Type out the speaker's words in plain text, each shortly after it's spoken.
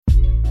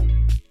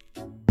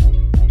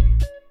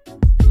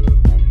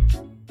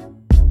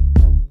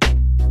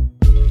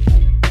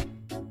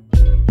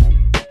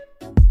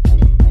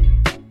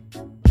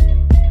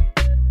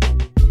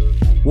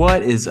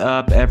What is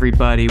up,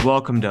 everybody?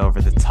 Welcome to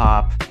Over the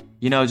Top.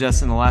 You know,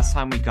 Justin, the last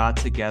time we got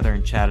together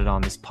and chatted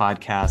on this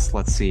podcast,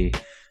 let's see,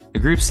 the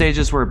group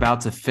stages were about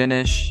to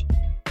finish.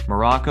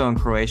 Morocco and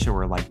Croatia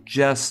were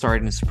just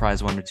starting to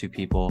surprise one or two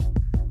people.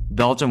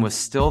 Belgium was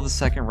still the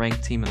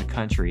second-ranked team in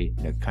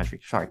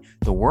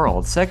the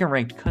world,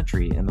 second-ranked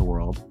country in the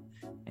world.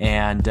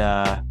 And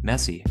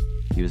Messi,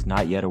 he was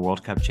not yet a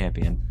World Cup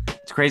champion.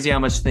 It's crazy how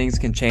much things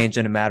can change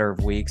in a matter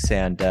of weeks,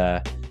 and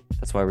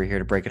that's why we're here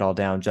to break it all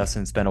down.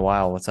 Justin, it's been a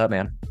while. What's up,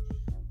 man?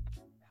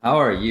 How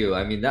are you?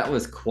 I mean, that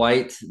was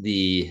quite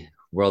the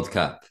World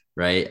Cup,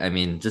 right? I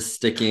mean, just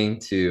sticking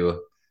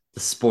to the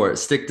sport,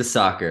 stick to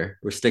soccer.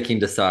 We're sticking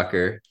to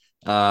soccer.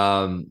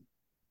 Um,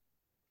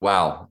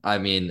 wow. I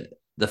mean,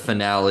 the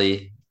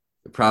finale,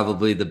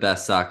 probably the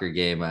best soccer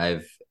game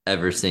I've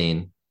ever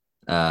seen.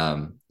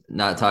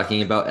 Not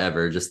talking about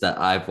ever, just that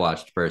I've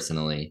watched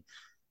personally.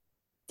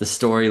 The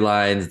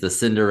storylines, the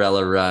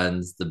Cinderella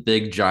runs, the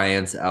big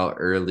giants out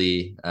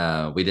early.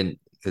 We didn't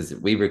because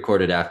we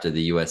recorded after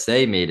the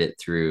USA made it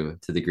through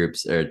to the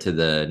groups or to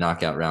the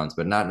knockout rounds,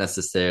 but not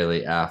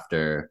necessarily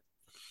after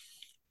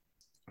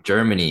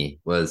Germany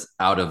was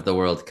out of the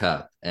World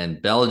Cup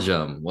and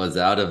Belgium was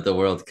out of the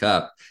World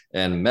Cup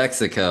and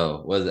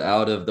Mexico was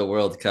out of the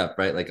World Cup,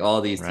 right? Like all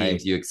these teams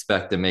Right. you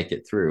expect to make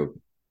it through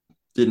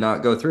did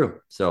not go through.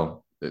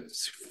 So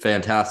it's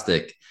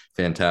fantastic,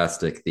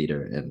 fantastic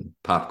theater and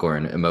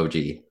popcorn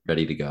emoji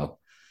ready to go.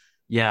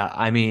 Yeah,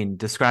 I mean,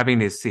 describing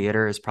this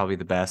theater is probably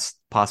the best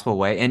possible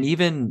way. And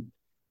even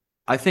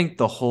I think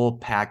the whole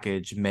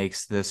package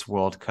makes this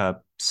World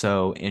Cup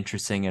so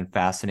interesting and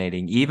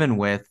fascinating, even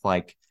with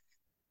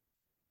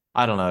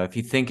I don't know, if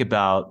you think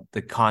about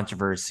the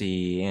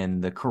controversy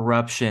and the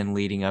corruption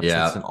leading up to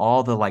this and Yeah.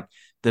 all the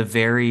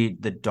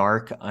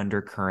dark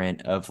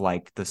undercurrent of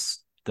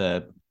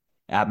the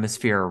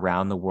atmosphere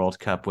around the World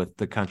Cup with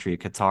the country of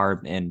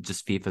Qatar and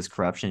just FIFA's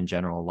corruption in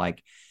general,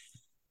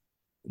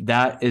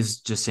 that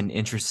is just an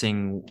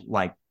interesting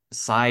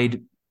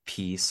side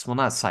piece. Well,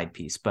 not side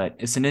piece, but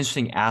it's an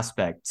interesting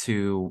aspect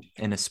to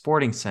in a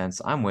sporting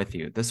sense. I'm with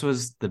you. This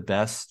was the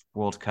best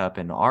World Cup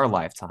in our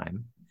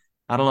lifetime.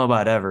 I don't know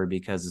about ever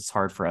because it's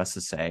hard for us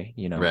to say,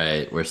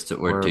 Right. We're too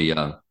we're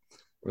young.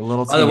 we're a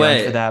little By too the young for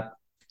way, that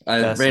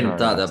I best in random our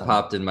thought that lifetime.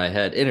 popped in my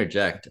head.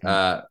 Interject.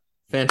 Mhm.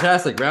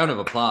 Fantastic round of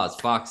applause,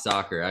 Fox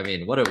Soccer. I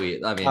mean, what are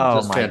we? I mean, Oh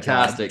just my God.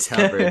 fantastic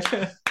coverage.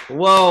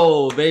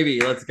 Whoa,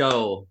 baby, let's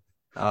go.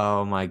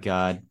 Oh my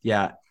God.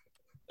 Yeah.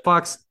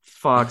 Fox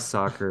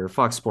Soccer,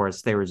 Fox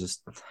Sports, they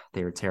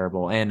were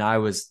terrible. And I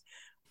was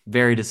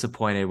very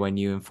disappointed when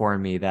you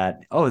informed me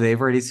that they've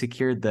already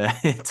secured the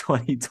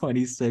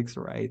 2026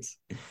 rights.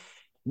 Yes,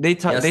 They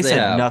they said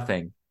have.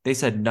 nothing. They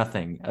said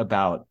nothing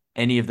about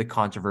any of the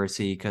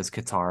controversy because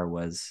Qatar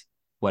was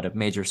what a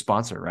major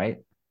sponsor, right?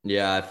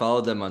 Yeah, I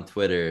followed them on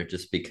Twitter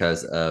just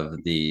because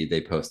of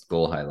they post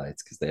goal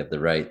highlights because they have the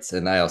rights,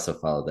 and I also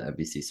follow the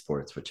NBC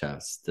Sports, which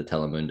has the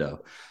Telemundo.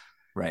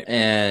 Right.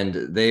 And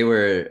they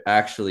were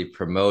actually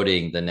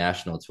promoting the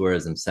National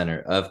Tourism Center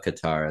of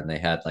Qatar, and they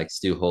had like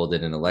Stu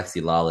Holden and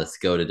Alexi Lawless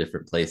go to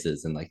different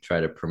places and like try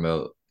to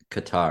promote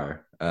Qatar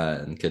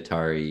and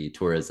Qatari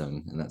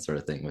tourism and that sort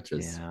of thing, which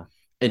is Yeah.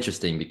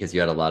 interesting because you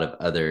had a lot of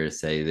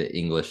others say the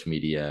English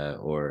media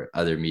or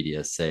other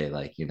media say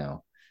like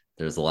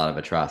there's a lot of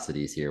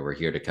atrocities here. We're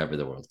here to cover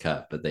the World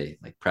Cup, but they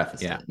like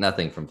prefaced Yeah. it.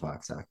 Nothing from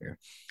Fox Soccer.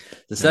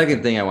 The second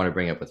Nothing. thing I want to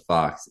bring up with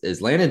Fox is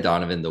Landon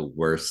Donovan the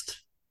worst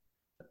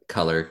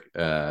color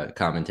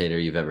commentator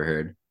you've ever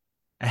heard?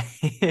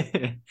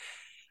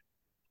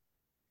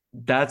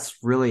 That's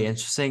really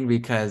interesting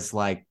because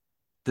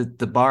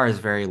the bar is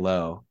very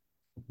low,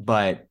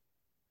 but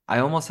I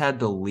almost had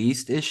the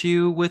least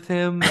issue with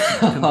him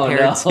Oh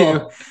compared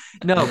to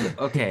no. no, but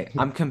okay,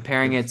 I'm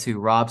comparing it to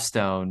Rob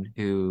Stone,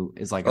 who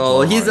is like a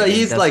Oh, blowhard and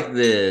he's does like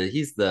the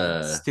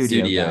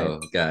studio guy, studio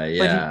guy.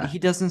 but Yeah. he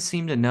doesn't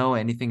seem to know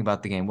anything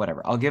about the game.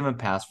 Whatever, I'll give him a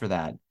pass for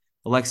that.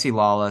 Alexi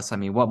Lawless, I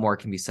mean, what more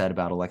can be said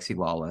about Alexi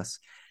Lawless?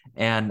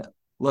 And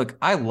look,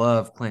 I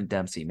love Clint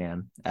Dempsey,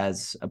 man,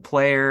 as a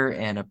player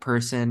and a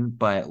person,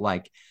 but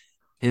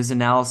his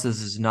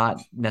analysis is not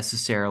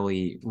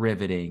necessarily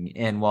riveting.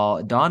 And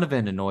while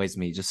Donovan annoys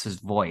me, just his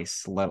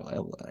voice,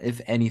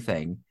 if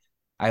anything,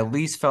 I at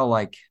least felt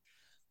like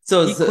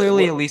So, he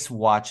clearly at least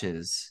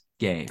watches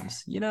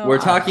games. we're I don't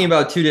talking know.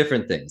 about two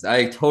different things.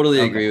 I totally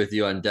agree Okay. with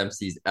you on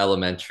Dempsey's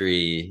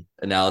elementary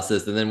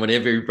analysis. And then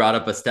whenever he brought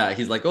up a stat,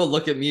 he's like, oh,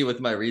 look at me with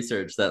my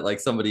research that like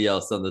somebody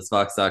else on this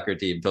Fox soccer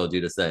team told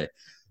you to say.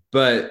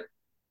 But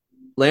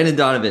Landon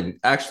Donovan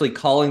actually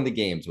calling the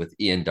games with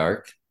Ian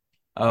Dark,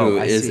 Oh, who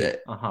I see.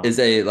 Uh-huh. is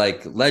a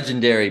like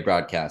legendary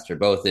broadcaster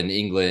both in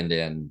England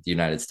and the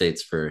United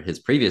States for his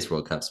previous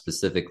World Cup,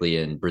 specifically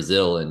in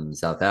Brazil and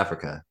South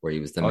Africa, where he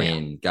was the Oh yeah.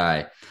 main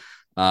guy.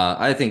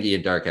 I think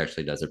Ian Dark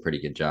actually does a pretty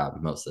good job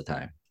most of the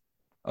time.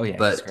 Oh yeah, he's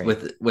But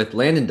great. with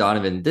Landon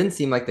Donovan, didn't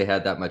seem like they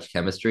had that much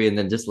chemistry. And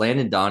then just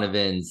Landon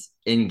Donovan's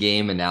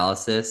in-game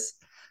analysis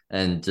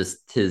and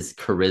just his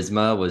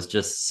charisma was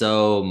just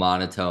so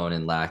monotone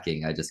and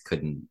lacking. I just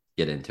couldn't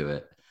get into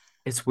it.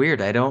 It's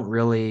weird.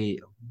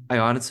 I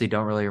honestly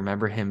don't really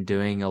remember him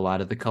doing a lot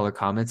of the color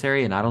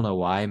commentary, and I don't know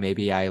why.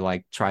 Maybe I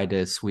like tried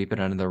to sweep it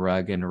under the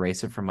rug and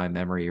erase it from my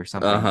memory or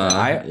something. But Uh-huh.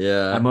 I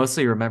Yeah.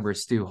 mostly remember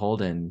Stu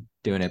Holden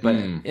doing it. But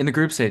Hmm. in the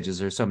group stages,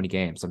 there's so many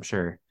games, I'm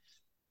sure.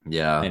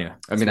 Yeah. Anyway,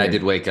 I it's mean, I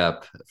did weird. wake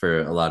up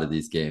for a lot of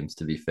these games,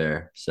 to be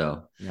fair.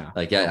 So, Yeah.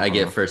 like, I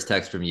get first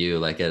text from you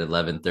like at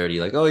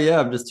 11:30, like, "Oh yeah,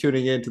 I'm just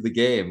tuning into the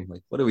game."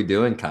 Like, what are we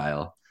doing,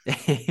 Kyle?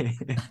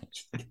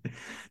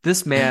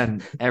 This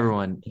man,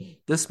 everyone,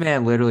 this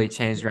man literally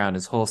changed around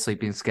his whole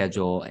sleeping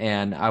schedule.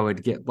 And I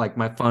would get like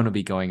my phone would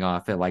be going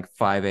off at like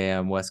 5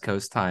 a.m. West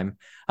Coast time.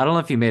 I don't know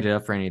if you made it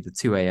up for any of the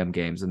 2 a.m.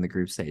 games in the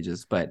group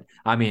stages, but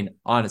I mean,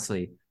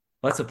 honestly,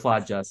 let's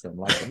applaud Justin.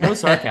 Like, no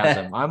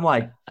sarcasm. I'm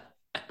like,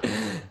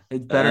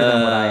 it's better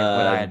than what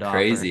I had to offer.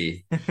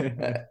 Crazy.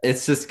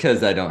 It's just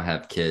because I don't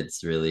have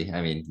kids, really.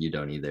 I mean, you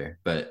don't either.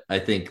 But I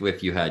think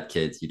if you had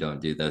kids, you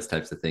don't do those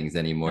types of things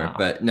anymore. No.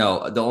 But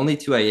no, the only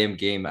 2 a.m.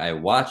 game I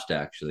watched,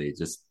 actually,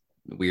 just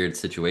weird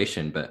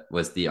situation, but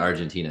was the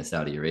Argentina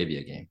Saudi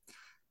Arabia game.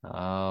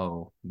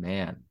 Oh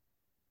man.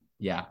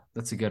 Yeah,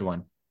 that's a good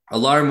one.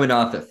 Alarm went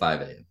off at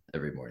 5 a.m.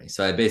 every morning.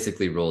 So I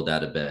basically rolled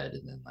out of bed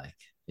and then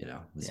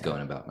was Yeah.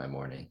 going about my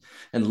morning.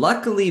 And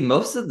luckily,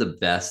 most of the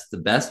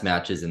best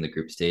matches in the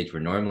group stage were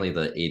normally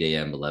the 8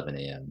 a.m., 11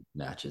 a.m.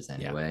 matches Yeah.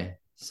 anyway.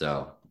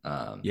 So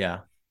Yeah.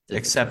 didn't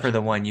Except for push the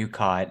it. one you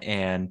caught,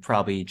 and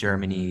probably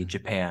Germany, Mhm.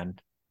 Japan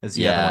is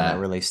the other one that Yeah,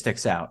 really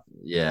sticks out.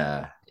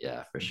 yeah,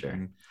 for sure.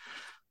 Mhm.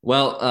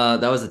 Well,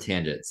 that was a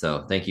tangent.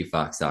 So thank you,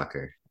 Fox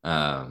Soccer,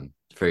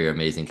 for your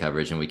amazing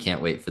coverage. And we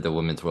can't wait for the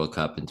Women's World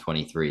Cup in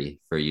 23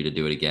 for you to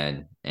do it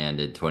again,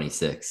 and in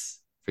 26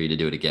 for you to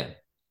do it again.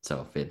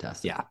 So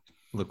fantastic. Yeah.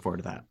 Look forward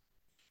to that.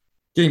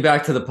 Getting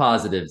back to the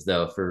positives,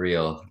 though, for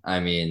real. I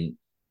mean,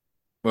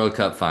 World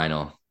Cup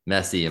final,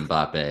 Messi and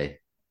Mbappe.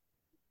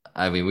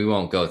 I mean, we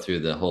won't go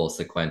through the whole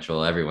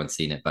sequential. Everyone's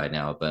seen it by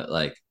now, but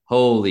like,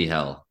 holy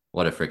hell,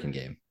 what a freaking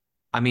game.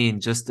 I mean,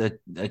 just a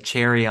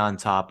cherry on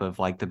top of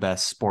like the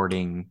best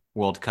sporting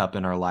World Cup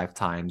in our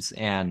lifetimes.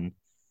 And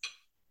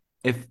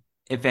if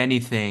if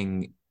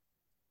anything,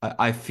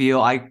 I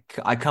feel I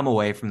come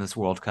away from this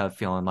World Cup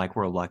feeling like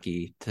we're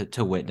lucky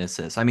to witness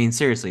this. I mean,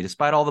 seriously,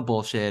 despite all the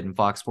bullshit and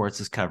Fox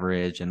Sports'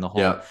 coverage and the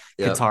whole Yep,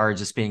 yep. Qatar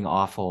just being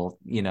awful,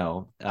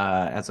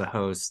 as a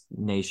host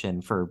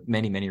nation for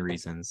many, many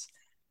reasons,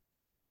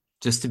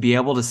 just to be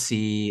able to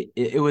see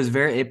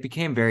it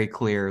became very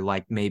clear,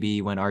 like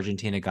maybe when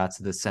Argentina got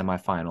to the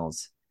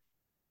semifinals,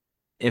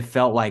 it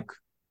felt like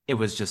it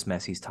was just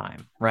Messi's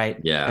time, right?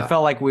 It Yeah,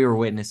 felt like we were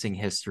witnessing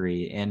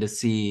history, and to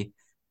see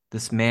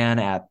this man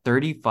at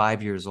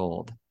 35 years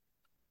old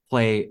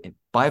play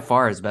by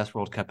far his best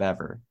World Cup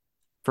ever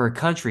for a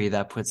country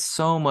that puts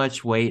so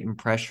much weight and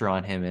pressure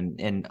on him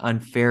and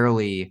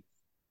unfairly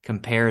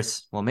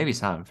compares, well, maybe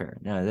it's not unfair.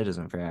 No, that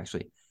isn't fair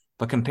actually,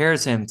 but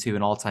compares him to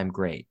an all-time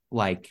great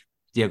like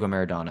Diego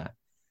Maradona.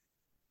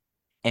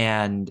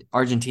 And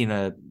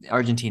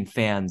Argentine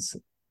fans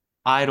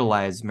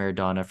idolize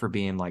Maradona for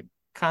being like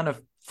kind of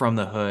from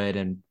the hood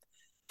and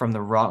from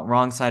the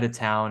wrong side of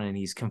town, and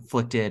he's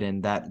conflicted,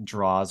 and that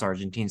draws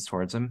Argentines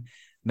towards him.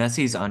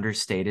 Messi's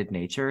understated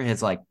nature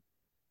has like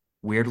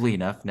weirdly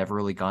enough never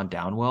really gone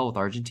down well with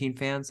Argentine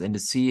fans, and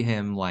to see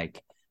him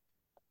like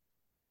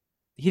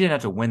he didn't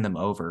have to win them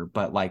over,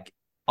 but like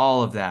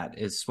all of that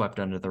is swept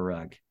under the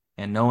rug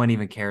and no one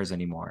even cares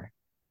anymore.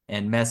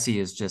 And Messi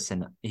is just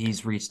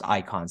he's reached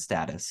icon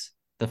status.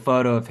 The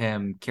photo of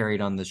him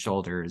carried on the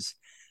shoulders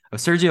of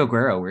Sergio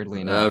Aguero,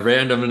 weirdly enough,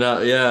 random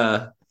enough.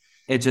 Yeah,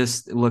 it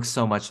just looks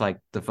so much like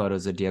the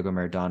photos of Diego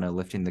Maradona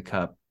lifting the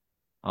cup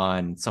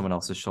on someone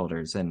else's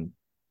shoulders. And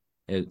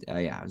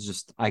yeah, it's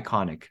just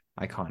iconic,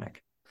 iconic.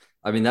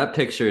 I mean, that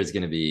picture is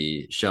going to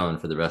be shown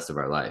for the rest of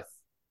our life.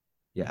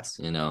 Yes.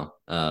 You know,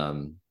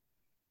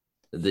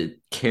 the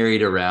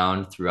carried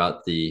around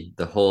throughout the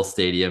whole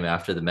stadium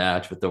after the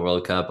match with the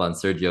World Cup on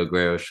Sergio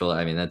Aguero's shoulder.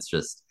 I mean, that's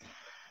just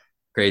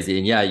crazy.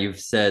 And yeah, you've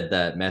said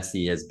that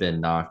Messi has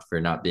been knocked for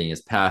not being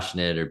as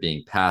passionate or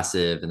being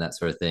passive and that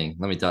sort of thing.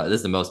 Let me tell you, this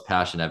is the most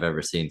passion I've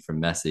ever seen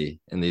from Messi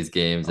in these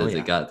games Oh as it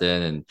yeah. got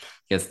in and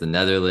against the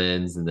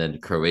Netherlands and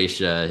then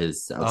Croatia,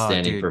 his Oh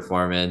outstanding dude,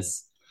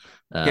 performance.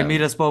 give me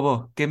Um, this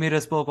Bobo. Give me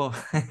this Bobo.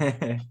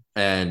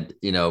 and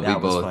we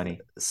That was both, funny.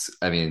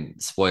 I mean,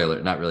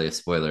 spoiler, not really a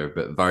spoiler,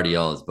 but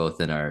Vardiol is both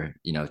in our,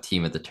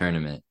 team at the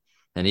tournament.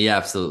 And he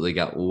absolutely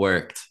got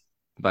worked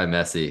by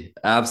Messi,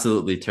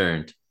 absolutely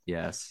turned.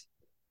 Yes.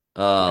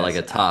 Like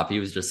Yes. a top. He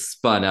was just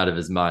spun out of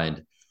his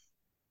mind.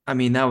 I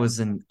mean, that was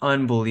an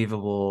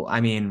unbelievable.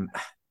 I mean,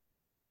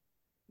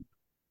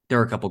 there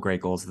were a couple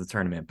great goals of the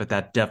tournament, but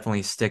that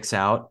definitely sticks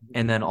out.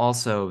 And then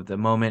also the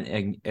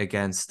moment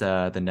against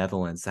the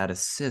Netherlands, that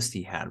assist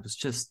he had was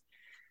just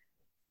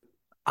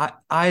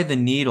the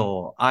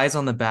needle, eyes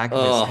on the back of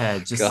his Oh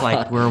head, just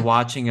like God. we're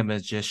watching a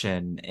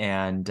magician.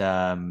 And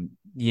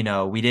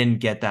we didn't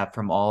get that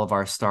from all of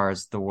our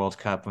stars at the World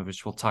Cup,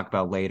 which we'll talk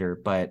about later.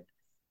 But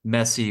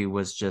Messi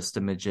was just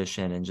a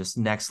magician and just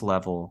next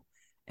level.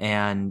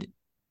 And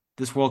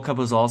this World Cup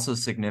was also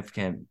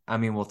significant. I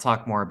mean, we'll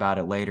talk more about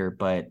it later,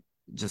 but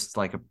just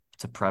like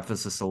to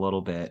preface this a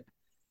little bit,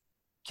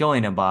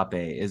 Kylian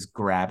Mbappe is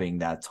grabbing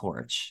that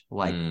torch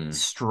like Mm.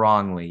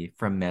 strongly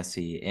from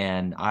Messi.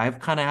 And I've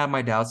kind of had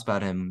my doubts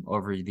about him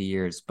over the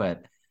years,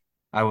 but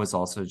I was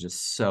also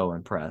just so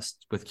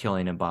impressed with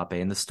Kylian Mbappe.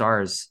 And the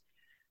stars,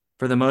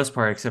 for the most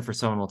part, except for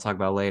someone we'll talk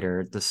about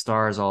later, the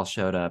stars all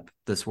showed up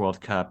this World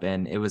Cup.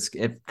 And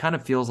it kind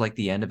of feels like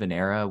the end of an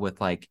era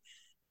with like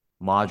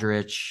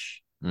Modric,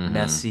 Hmm.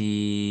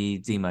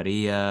 Messi, Di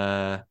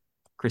Maria,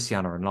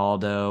 Cristiano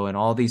Ronaldo, and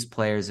all these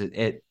players.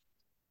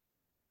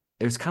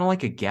 There's kind of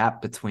like a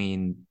gap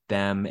between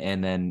them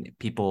and then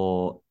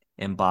people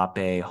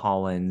Mbappe,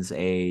 Holland's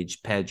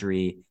age,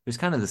 Pedri. There's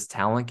kind of this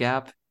talent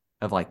gap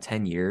of like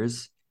 10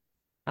 years.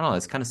 I don't know.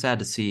 It's kind of sad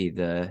to see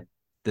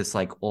this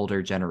like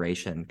older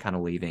generation kind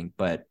of leaving,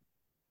 but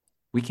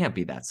we can't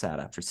be that sad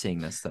after seeing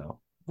this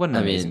though. What an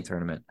I amazing mean,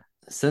 tournament.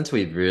 since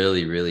we've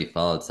really, really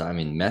followed, so I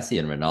mean, Messi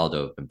and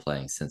Ronaldo have been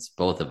playing since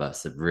both of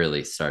us have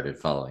really started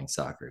following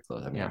soccer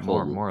close. I mean, Yeah, our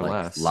more whole or like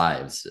less.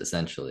 lives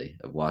essentially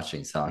of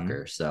watching Mhm.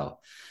 soccer. So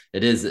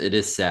it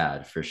is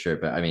sad for sure,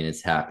 but I mean,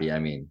 it's happy. I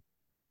mean,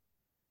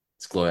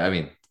 it's glory. I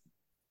mean,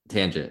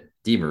 tangent.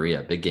 Di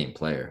Maria, big game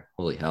player.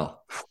 Holy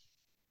hell.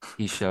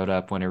 He showed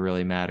up when it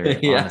really mattered,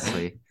 Yeah.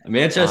 honestly.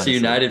 Manchester Honestly.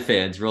 United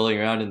fans rolling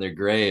around in their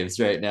graves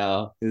right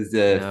now because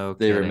No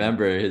they kidding.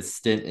 remember his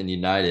stint in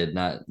United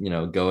not,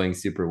 going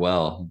super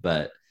well.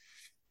 But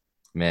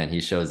man, he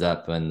shows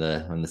up when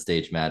the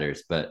stage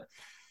matters. But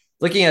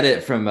looking at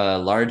it from a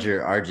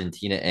larger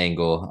Argentina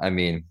angle, I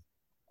mean,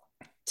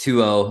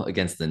 2-0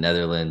 against the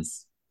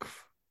Netherlands,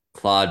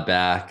 clawed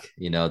back,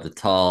 the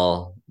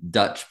tall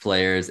Dutch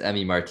players,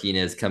 Emi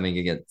Martinez coming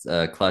against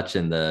clutch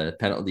in the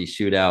penalty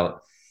shootout,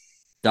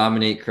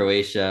 dominate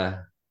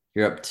Croatia.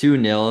 You're up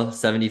 2-0,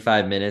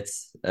 75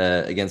 minutes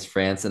against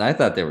France. And I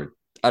thought they were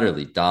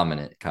utterly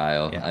dominant,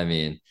 Kyle. Yeah. I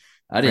mean,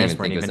 I didn't France even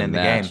weren't think it was even a in the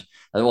match.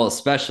 game. Well,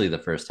 especially the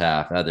first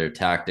half. Their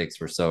tactics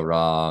were so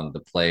wrong. The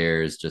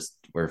players just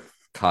were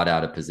caught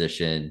out of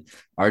position.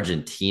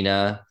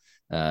 Argentina,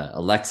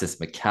 Alexis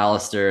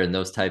McAllister, and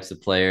those types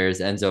of players.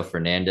 Enzo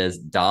Fernandez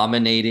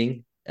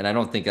dominating. And I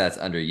don't think that's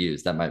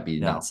underused. That might be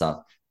not No.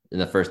 soft in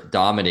the first,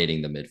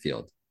 dominating the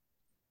midfield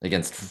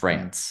against Mm-hmm.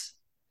 France.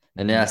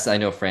 And Mm-hmm. yes, I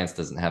know France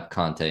doesn't have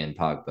Conte and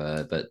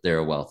Pogba, but they're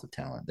a wealth of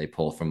talent. They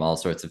pull from all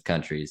sorts of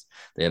countries.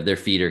 They have their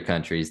feeder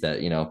countries that,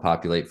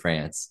 populate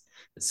France,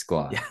 the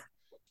squad. Yeah. Yeah.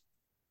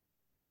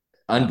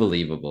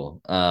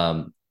 Unbelievable.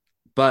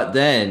 But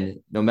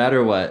then no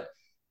matter what,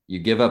 you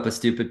give up a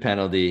stupid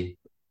penalty,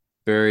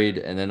 buried,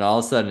 and then all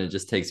of a sudden it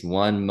just takes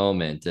one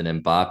moment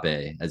and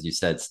Mbappe, as you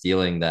said,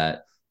 stealing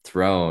that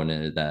throne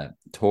and that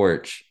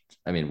torch.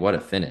 I mean, what a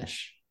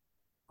finish.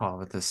 Oh,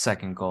 with the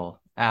second goal.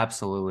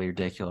 Absolutely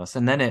ridiculous.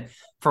 And then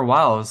for a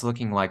while, it was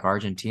looking like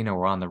Argentina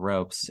were on the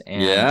ropes.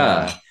 And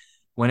Yeah.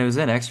 when it was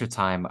in extra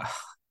time,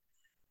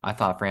 I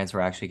thought France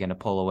were actually going to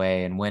pull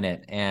away and win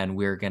it. And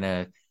we're going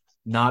to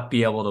not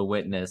be able to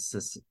witness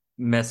this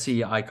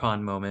Messi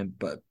icon moment.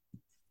 But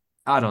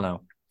I don't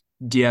know.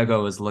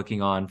 Diego is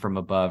looking on from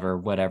above or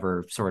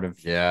whatever sort of,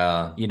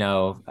 Yeah. you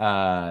know,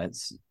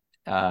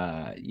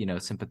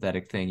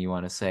 sympathetic thing you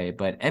want to say.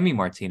 But Emmy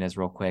Martinez,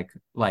 real quick,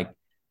 like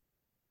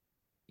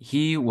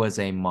he was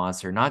a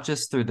monster, not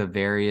just through the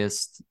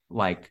various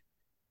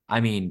I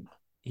mean,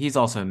 he's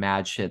also a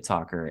mad shit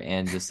talker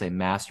and just a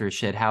master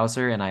shit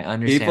houser. And I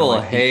understand People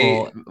why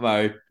hate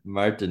people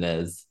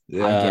Martinez. I get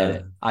Yeah.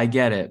 it. I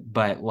get it.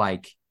 But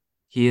like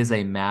he is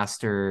a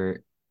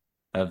master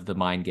of the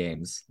mind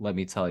games, let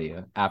me tell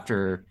you.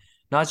 After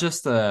not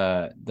just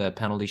the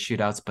penalty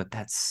shootouts, but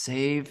that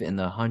save in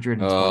the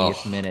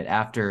 120th Oh, minute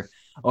after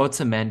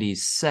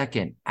Otamendi's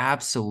second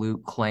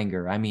absolute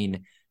clanger. I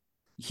mean,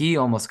 he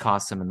almost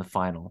cost him in the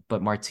final,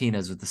 but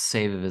Martinez with the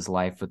save of his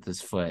life with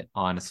his foot,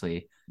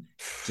 honestly,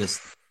 just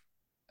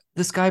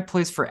this guy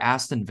plays for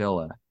Aston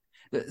Villa.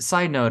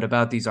 Side note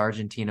about these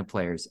Argentina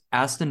players,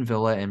 Aston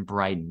Villa and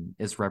Brighton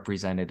is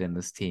represented in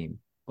this team.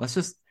 Let's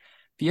just,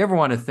 if you ever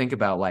want to think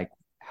about like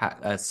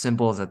as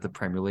simple as that the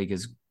Premier League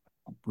is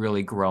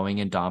really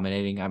growing and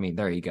dominating, I mean,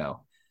 there you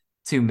go.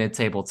 Two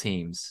mid-table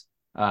teams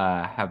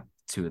have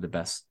two of the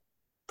best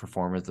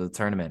performers of the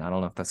tournament. I don't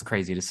know if that's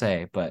crazy to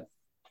say, but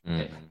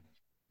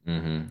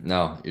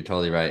No, you're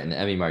totally right. And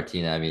Emmy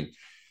Martina, I mean,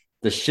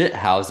 the shit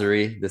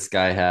housery this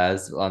guy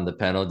has on the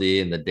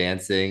penalty and the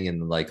dancing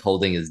and like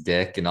holding his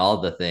dick and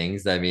all the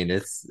things. I mean,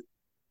 it's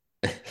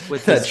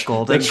with his the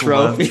Golden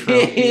Glove trophy.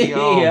 trophy.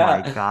 Oh my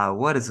Yeah. God,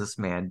 what is this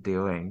man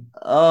doing?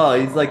 Oh,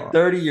 he's like Oh,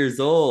 30 years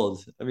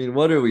old. I mean,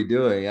 what are we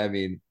doing? I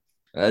mean,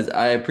 as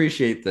I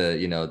appreciate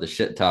the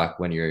shit talk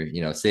when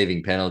you're,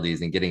 saving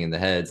penalties and getting in the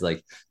heads.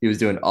 Like he was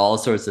doing all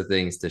sorts of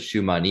things to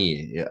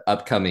Choumani,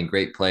 upcoming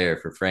great player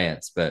for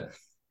France, but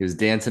he was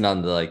dancing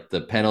on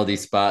the penalty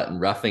spot and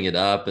roughing it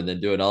up and then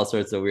doing all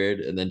sorts of weird,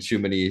 and then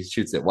Choumani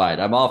shoots it wide.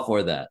 I'm all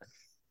for that.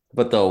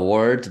 But the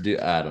award to do,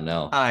 I don't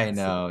know. I It's,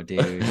 know, dude.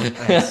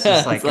 It's just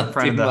it's like in not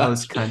front too of the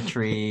host much.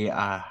 country.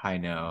 I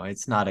know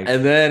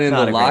And then in the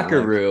not a great locker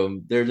look.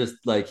 room, they're just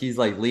like he's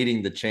like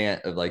leading the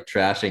chant of like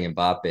trashing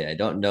Mbappe. I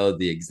don't know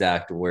the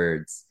exact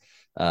words,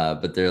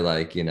 But they're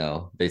like,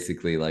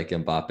 basically like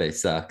Mbappe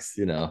sucks,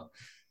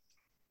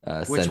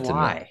 Which sentiment.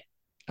 why?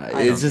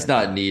 I It's don't just get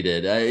not that.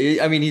 needed.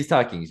 I mean, he's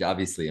talking.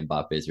 Obviously,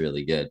 Mbappe is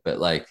really good, but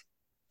like,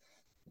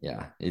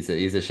 yeah, he's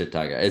a shit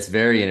talker. It's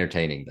very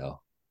entertaining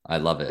though. I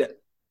love it.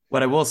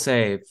 What I will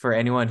say for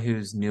anyone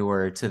who's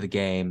newer to the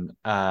game,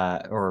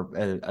 or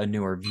a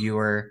newer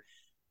viewer,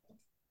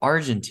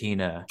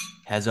 Argentina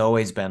has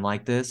always been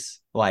like this.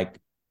 Like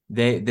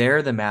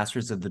they're the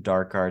masters of the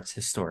dark arts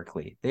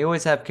historically. They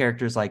always have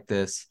characters like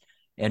this,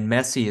 and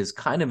Messi is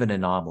kind of an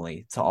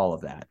anomaly to all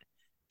of that.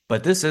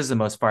 But this is the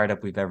most fired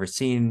up we've ever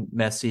seen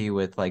Messi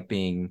with like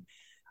being.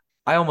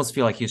 I almost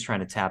feel like he's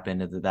trying to tap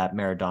into that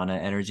Maradona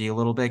energy a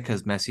little bit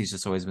because Messi's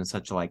just always been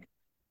such a like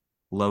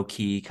low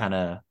key kind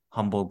of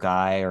humble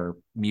guy or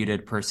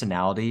muted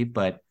personality,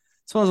 but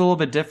this one's a little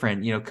bit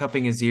different.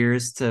 Cupping his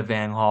ears to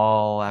Van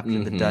Hall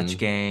after the Dutch Hmm.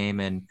 game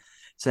and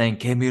saying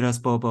 "Que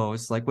miras, Bobo?"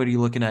 It's like, what are you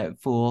looking at,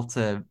 fool?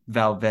 To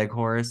Val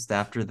Veghorst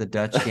after the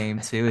Dutch game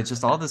too. It's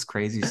just all this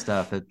crazy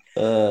stuff.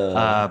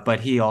 uh, But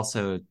he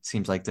also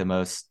seems like the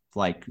most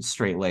like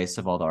straight laced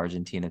of all the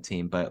Argentina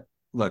team. But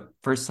look,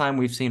 first time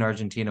we've seen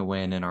Argentina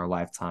win in our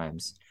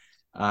lifetimes.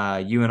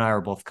 You and I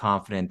are both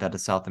confident that a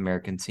South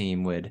American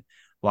team would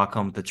walk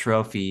home with the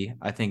trophy.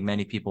 I think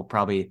many people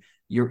probably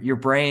your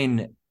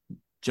brain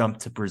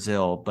jumped to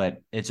Brazil,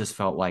 but it just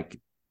felt like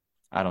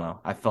I don't know.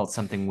 I felt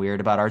something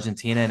weird about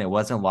Argentina and it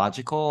wasn't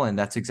logical, and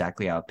that's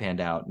exactly how it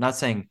panned out. Not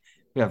saying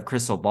we have a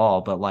crystal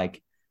ball, but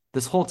like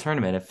this whole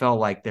tournament, it felt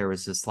like there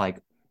was this like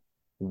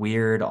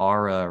weird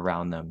aura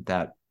around them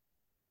that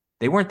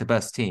they weren't the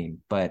best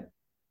team, but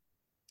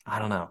I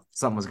don't know.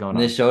 Something was going and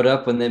they on. showed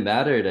up when they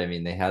mattered. I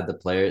mean, they had the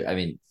players. I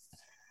mean,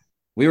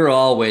 we were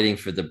all waiting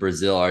for the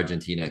Brazil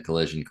Argentina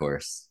collision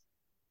course.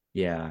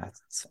 Yeah.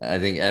 I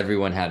think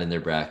everyone had in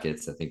their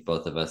brackets. I think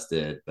both of us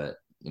did, but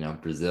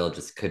Brazil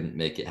just couldn't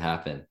make it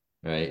happen.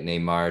 Right?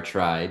 Neymar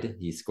tried.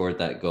 He scored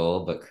that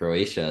goal, but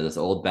Croatia, those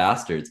old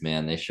bastards,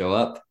 man, they show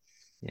up.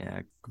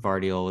 Yeah.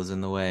 Gvardiol was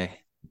in the way.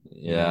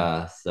 Yeah.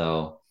 Yeah.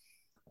 So,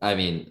 I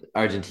mean,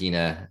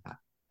 Argentina,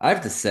 I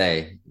have to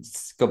say,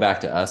 let's go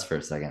back to us for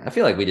a second. I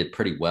feel like we did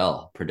pretty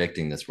well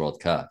predicting this World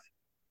Cup.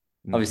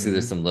 Obviously,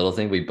 there's Hmm. some little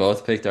thing. We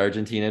both picked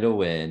Argentina to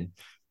win.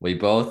 We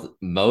both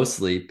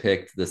mostly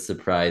picked the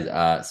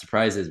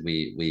surprises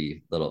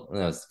we little it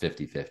was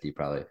 50-50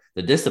 probably.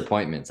 The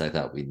disappointments I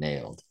thought we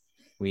nailed.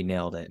 We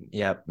nailed it.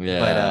 Yep. But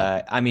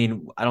Yeah. I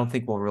mean, I don't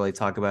think we'll really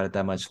talk about it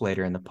that much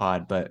later in the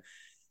pod, but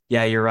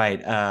yeah, you're right.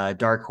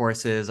 Dark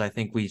horses, I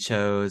think we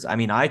chose. I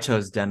mean, I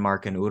chose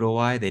Denmark and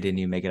Uruguay. They didn't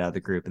even make it out of the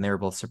group, and they were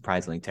both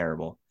surprisingly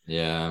terrible.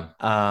 Yeah.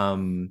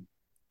 Um,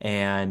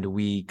 and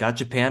we got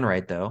Japan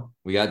right though.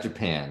 We got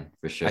Japan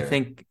for I sure.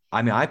 think.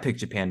 I mean, I picked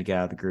Japan to get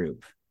out of the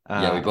group.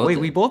 Yeah, we both Wait,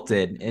 we did. both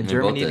did, and We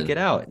both Germany to get did.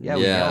 out. Yeah,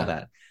 we nailed Yeah.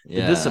 that.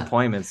 The Yeah.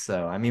 disappointments,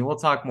 though. I mean, we'll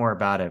talk more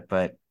about it,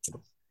 but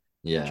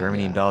Yeah.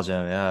 Germany and Yeah.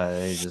 Belgium, yeah,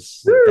 they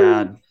just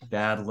Woo!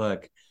 bad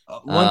look.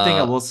 One thing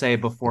I Uh will say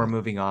before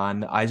moving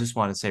on, I just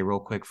want to say real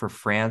quick for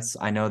France,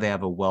 I know they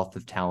have a wealth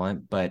of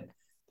talent, but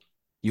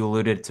you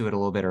alluded to it a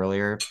little bit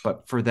earlier,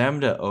 but for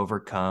them to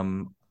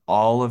overcome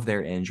all of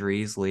their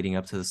injuries leading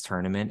up to this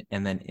tournament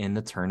and then in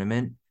the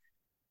tournament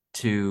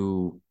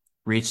to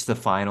reach the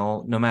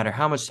final, no matter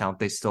how much talent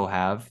they still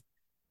have,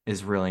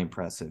 is really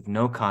impressive.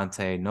 No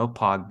Conte, no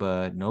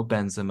Pogba, no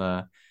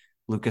Benzema.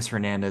 Lucas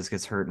Hernandez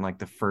gets hurt in like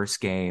the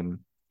first game.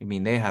 I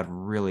mean, they had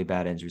really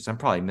bad injuries. I'm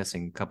probably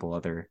missing a couple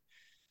other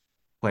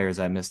players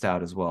I missed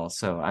out as well.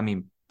 So, I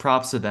mean,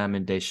 props to them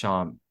and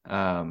Deschamps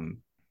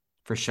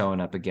for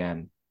showing up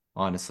again,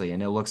 honestly.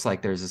 And it looks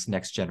like there's this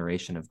next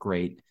generation of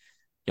great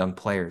young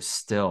players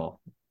still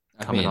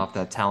I coming mean, off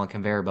that talent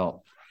conveyor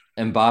belt.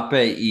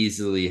 Mbappe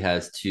easily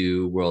has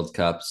two World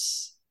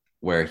Cups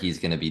where he's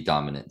going to be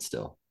dominant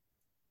still.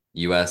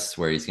 US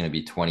where he's going to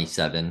be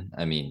 27.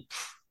 I mean,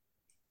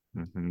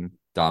 Mm-hmm.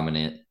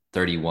 dominant,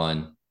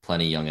 31,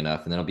 plenty young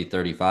enough, and then he'll be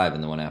 35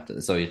 in the one after.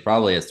 So he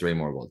probably has three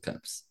more World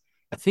Cups.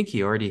 I think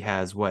he already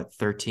has what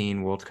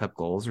 13 World Cup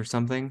goals or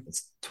something.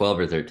 It's 12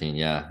 or 13.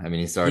 Yeah. I mean,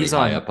 he's already He's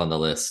high on up on the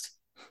list.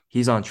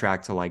 he's on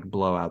track to like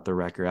blow out the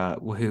record.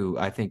 Who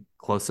I think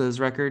Klose's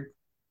record,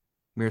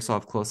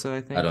 Miroslav Klose, I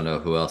I don't think. know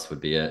who else would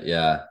be it.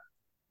 Yeah.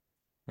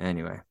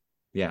 Anyway,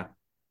 yeah,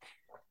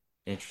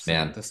 interesting.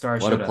 Man, The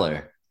stars what a showed up.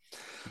 player.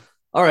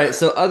 All right.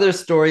 So, other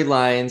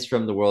storylines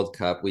from the World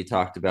Cup, we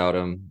talked about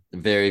them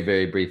very,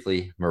 very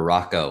briefly.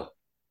 Morocco.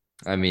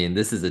 I mean,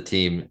 this is a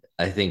team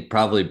I think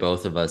probably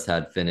both of us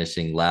had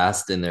finishing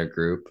last in their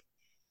group.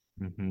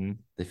 Hmm.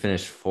 They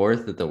finished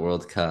fourth at the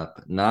World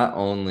Cup. Not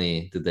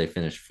only did they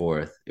finish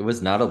fourth, it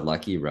was not a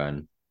lucky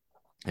run.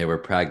 They were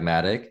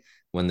pragmatic.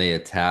 When they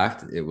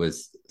attacked, it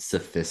was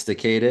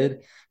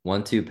sophisticated.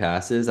 1-2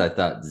 passes. I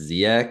thought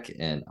Ziyech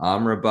and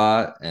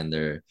Amrabat and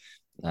their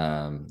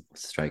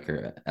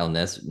striker El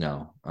Nes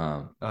no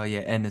Oh yeah,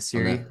 and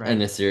Nasiri, El right?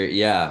 Nasir,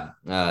 yeah,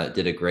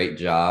 did a great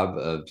job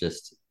of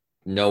just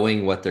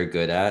knowing what they're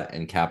good at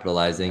and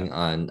Yeah, capitalizing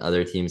on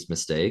other teams'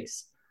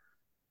 mistakes.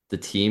 The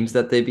teams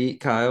that they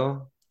beat,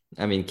 Kyle.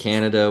 I mean,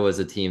 Canada was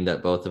a team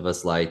that both of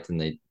us liked, and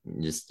they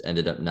just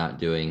ended up not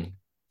doing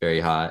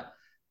very hot.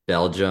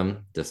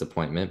 Belgium,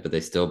 disappointment, but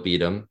they still beat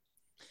them.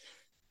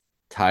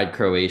 Tied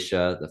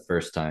Croatia the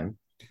first time.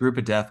 Group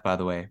of death, by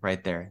the way,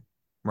 right there.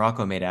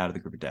 Morocco made it out of the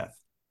group of death.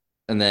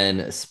 And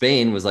then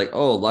Spain was like,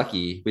 oh,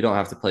 lucky. We don't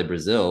have to play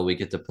Brazil. We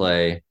get to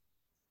play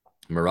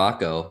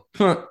Morocco.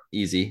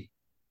 Easy.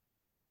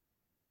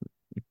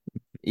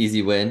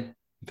 Easy win.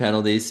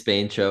 Penalties,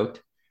 Spain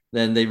choked.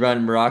 Then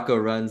Morocco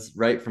runs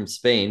right from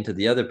Spain to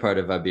the other part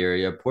of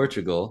Iberia,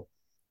 Portugal,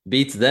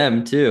 beats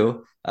them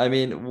too. I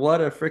mean,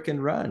 what a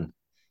freaking run.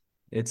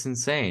 It's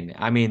insane.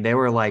 I mean, they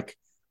were like,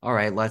 all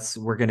right,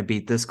 we're gonna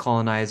beat this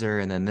colonizer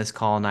and then this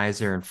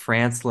colonizer in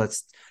France.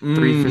 Let's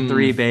three for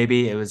three, Mm,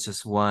 baby. It was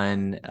just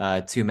one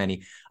too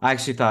many. I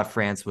actually thought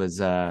France was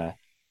a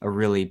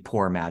really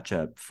poor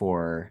matchup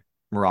for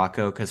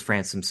Morocco because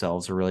France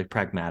themselves are really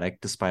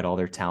pragmatic despite all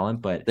their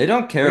talent, but they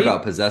don't care they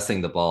about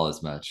possessing the ball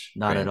as much,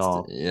 not at France.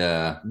 all.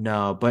 Yeah.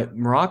 No, but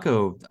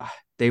Morocco,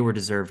 they were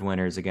deserved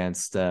winners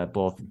against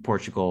both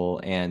Portugal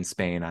and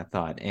Spain, I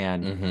thought.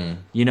 And, Hmm.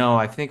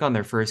 I think on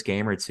their first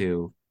game or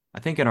two, I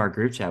think in our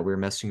group chat, we were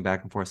messaging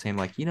back and forth saying,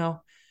 like,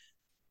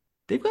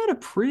 they've got a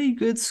pretty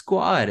good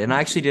squad. And I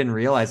actually didn't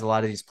realize a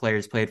lot of these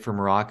players played for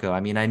Morocco. I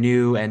mean, I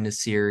knew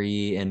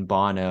En-Nesyri and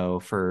Bono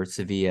for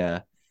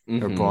Sevilla,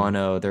 or Hmm.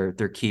 Bono,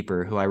 their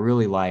keeper, who I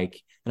really like.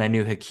 And I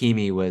knew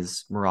Hakimi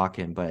was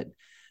Moroccan, but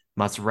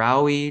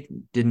Mazraoui,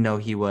 didn't know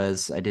he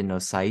was. I didn't know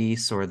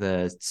Saiss or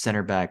the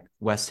center back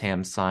West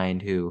Ham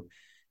signed, who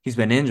he's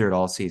been injured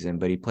all season,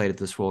 but he played at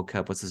this World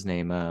Cup. What's his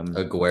name?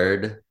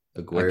 Aguerd.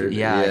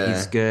 Yeah,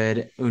 he's Yeah.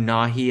 good.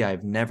 Unahi,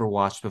 I've never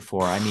watched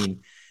before. I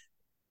mean,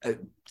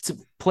 it's a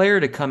player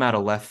to come out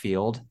of left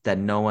field that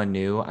no one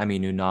knew. I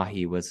mean,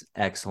 Unahi was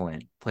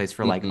excellent. Plays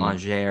for like Hmm.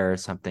 Angers or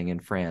something in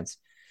France.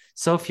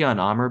 Sofiane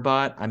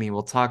Amrabat, I mean,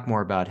 we'll talk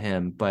more about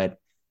him, but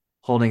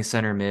holding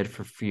center mid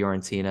for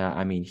Fiorentina,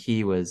 I mean,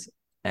 he was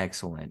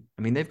excellent.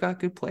 I mean, they've got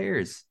good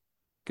players.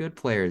 Good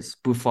players.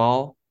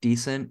 Buffal,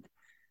 decent.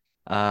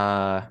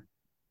 Uh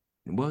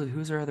well,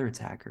 who's their other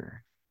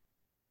attacker?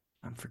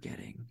 I'm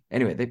forgetting.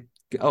 Anyway,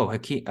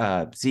 Hakeem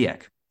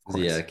Ziyech, of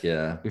course. Ziyech,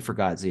 yeah. We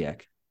forgot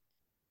Ziyech.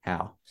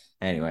 How?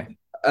 Anyway,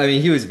 I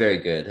mean, he was very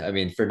good. I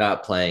mean, for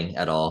not playing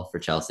at all for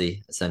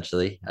Chelsea,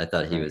 essentially, I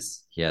thought right.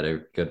 he had a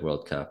good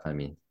World Cup. I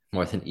mean,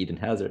 more than Eden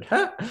Hazard.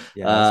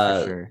 Yeah, that's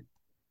for uh, sure.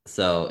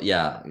 so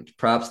yeah,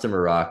 props to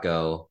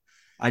Morocco.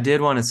 I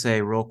did want to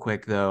say real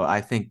quick though,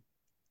 I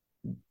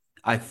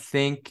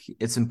think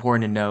it's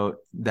important to note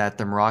that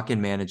the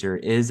Moroccan manager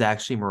is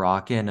actually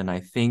Moroccan, and I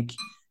think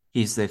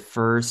he's the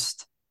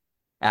first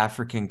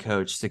African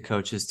coach to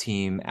coach his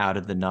team out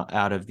of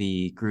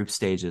the group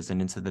stages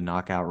and into the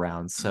knockout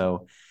rounds.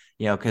 So,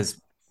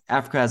 because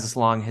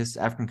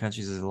African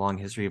countries has a long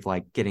history of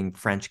like getting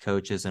French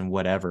coaches and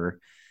whatever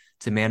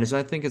to manage.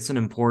 I think it's an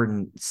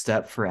important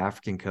step for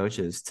African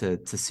coaches to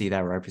see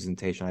that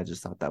representation. I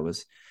just thought that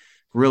was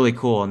really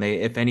cool. And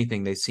if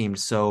anything, they seemed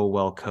so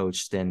well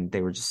coached and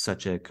they were just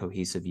such a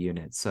cohesive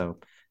unit. So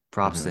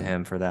props to Mhm.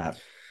 him for that.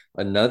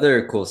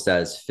 Another cool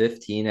stat is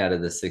 15 out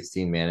of the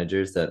 16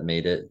 managers that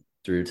made it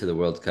through to the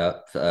World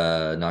Cup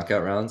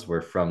knockout rounds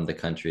were from the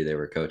country they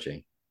were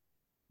coaching.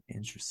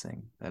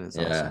 Interesting. That is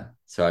Yeah. awesome.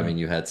 So I Hmm, mean,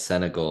 you had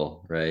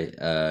Senegal, right,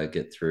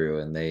 get through,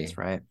 and that's they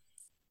right.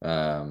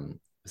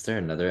 was there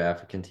another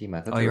African team?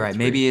 I thought Oh, there you're were right.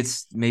 three.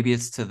 Maybe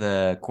it's to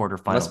the Must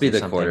quarterfinals be or the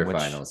something, which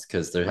quarterfinals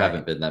because there right,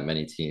 haven't been that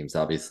many teams.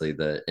 Obviously,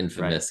 the right.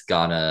 infamous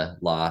Ghana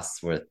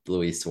loss with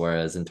Luis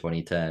Suarez in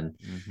 2010.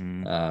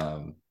 Hmm.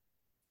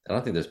 I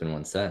don't think there's been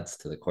one since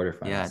to the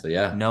quarterfinals. Yeah. So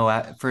yeah,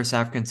 No, first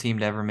African team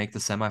to ever make the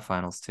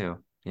semifinals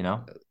too, you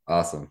know?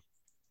 awesome.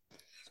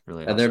 It's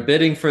really And they're awesome.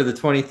 bidding for the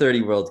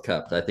 2030 World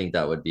Cup. I think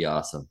that would be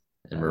awesome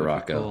in That would be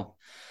Morocco. cool.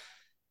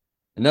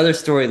 Another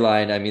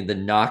storyline, I mean, the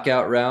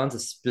knockout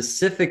rounds,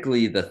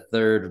 specifically the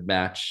third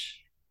match,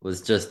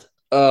 was just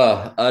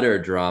utter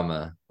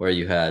drama where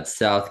you had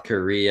South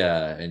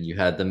Korea and you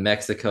had the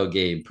Mexico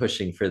game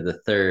pushing for the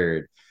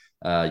third.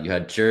 You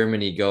had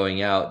Germany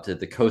going out to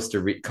the Costa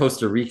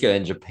Rica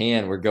and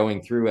Japan were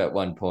going through at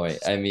one point.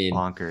 Just I mean,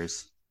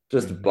 bonkers.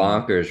 just Hmm.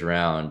 bonkers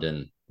round.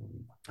 And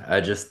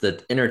I just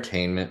the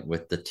entertainment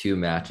with the two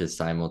matches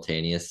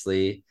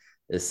simultaneously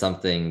is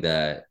something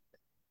that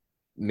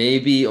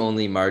maybe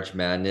only March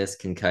Madness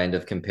can kind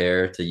of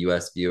compare to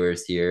US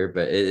viewers here,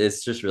 but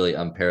it's just really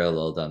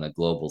unparalleled on a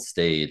global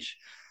stage.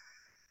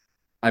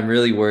 I'm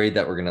really worried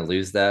that we're going to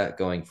lose that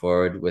going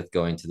forward with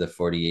going to the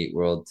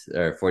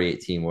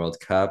 48 team World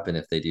Cup. And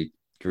if they do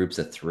groups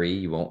of three,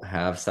 you won't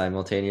have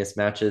simultaneous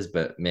matches.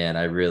 But man,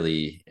 I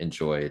really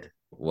enjoyed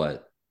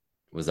what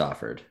was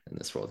offered in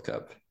this World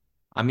Cup.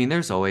 I mean,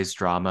 there's always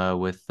drama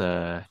with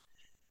the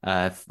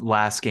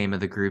last game of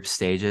the group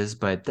stages,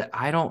 but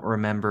I don't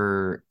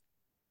remember.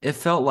 It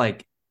felt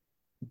like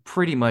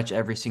pretty much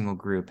every single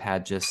group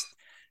had just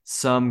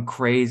some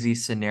crazy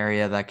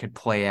scenario that could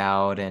play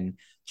out and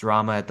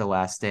drama at the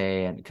last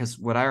day. And because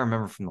what I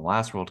remember from the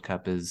last World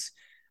Cup is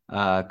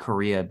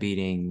Korea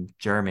beating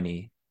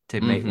Germany to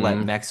let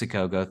Mm-hmm.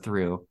 Mexico go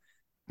through.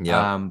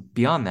 Yep.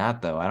 Beyond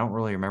that, though, I don't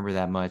really remember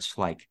that much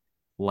like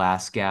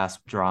last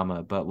gasp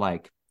drama, but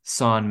like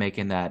Son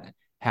making that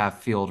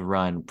half field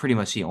run. Pretty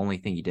much the only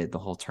thing he did the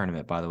whole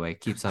tournament, by the way.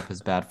 Keeps up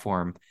his bad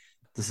form.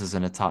 This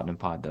isn't a Tottenham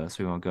pod though,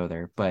 so we won't go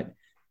there. But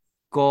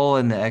goal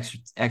in the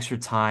extra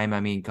time. I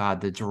mean,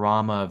 God, the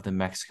drama of the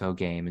Mexico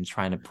game and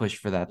trying to push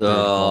for that third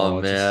Oh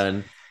goal.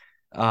 man.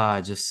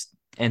 Just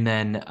and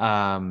then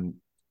the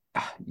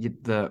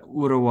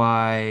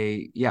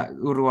Uruguay, yeah,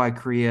 Uruguay,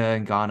 Korea,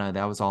 and Ghana.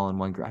 That was all in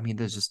one group. I mean,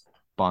 there's just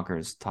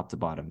bonkers top to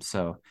bottom.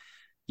 So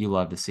you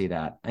love to see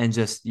that. And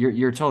just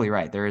you're totally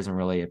right. There isn't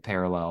really a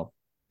parallel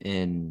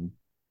in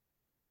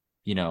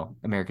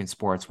American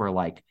sports where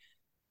like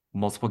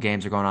multiple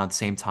games are going on at the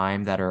same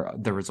time that are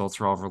the results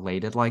are all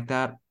related like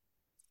that.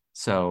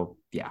 So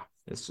yeah,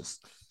 it's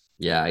just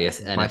Yeah, I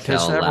guess my pitch to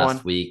NFL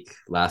everyone.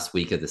 last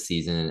week of the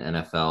season in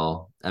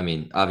NFL. I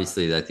mean,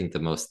 obviously, I think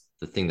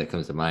the thing that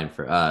comes to mind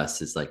for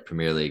us is like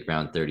Premier League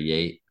round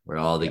 38, where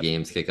all the Yep.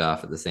 games kick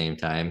off at the same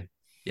time.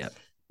 Yep.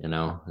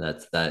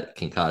 That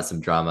can cause some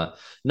drama.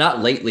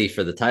 Not lately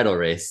for the title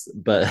race,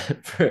 but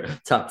for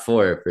top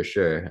four for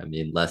sure. I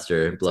mean,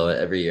 Leicester Big blow time.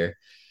 it every year.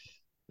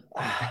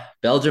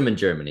 Belgium and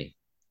Germany.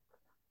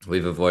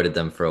 We've avoided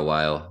them for a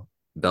while.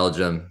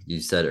 Belgium, you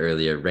said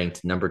earlier,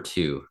 ranked number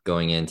 2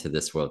 going into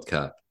this World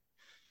Cup.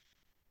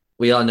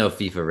 We all know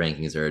FIFA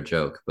rankings are a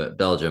joke, but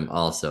Belgium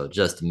also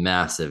just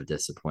massive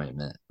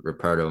disappointment.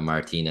 Ricardo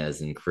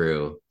Martinez and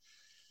crew.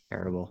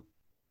 Terrible.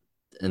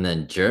 And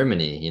then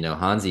Germany,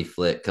 Hansi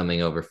Flick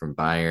coming over from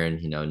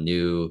Bayern,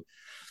 new,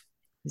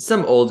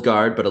 some old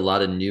guard, but a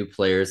lot of new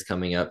players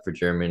coming up for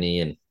Germany.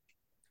 And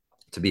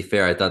to be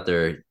fair, I thought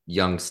their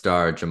young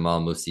star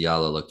Jamal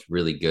Musiala looked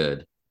really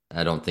good.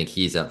 I don't think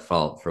he's at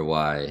fault for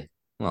why.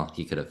 Well,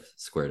 he could have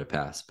squared a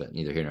pass, but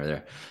neither here nor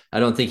there. I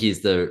don't think he's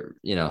the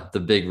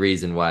big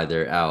reason why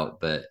they're out.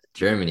 But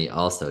Germany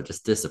also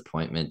just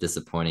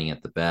disappointing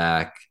at the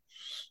back.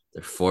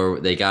 They're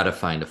forward. They got to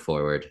find a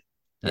forward.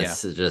 Yeah.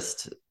 That's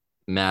just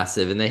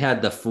massive. And they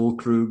had the full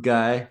crew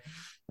guy,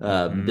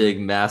 Mm-hmm. big,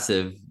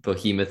 massive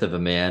behemoth of a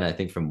man. I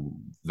think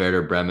from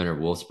Werder Bremen or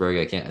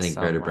Wolfsburg. I can't. I think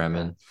Werder Something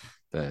like that.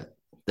 Bremen, but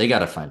they got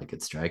to find a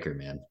good striker,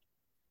 man.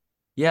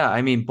 Yeah,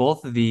 I mean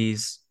both of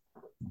these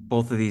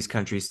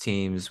countries'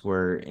 teams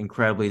were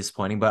incredibly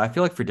disappointing, but I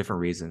feel like for different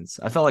reasons.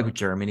 I felt like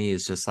Germany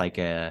is just like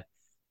yeah,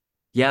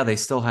 they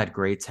still had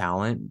great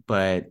talent,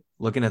 but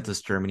looking at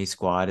this Germany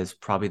squad is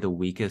probably the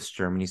weakest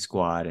Germany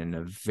squad in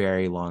a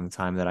very long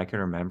time that I can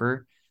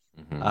remember.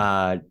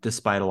 Mm-hmm.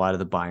 Despite a lot of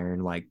the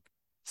Bayern like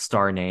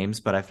star names,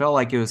 but I felt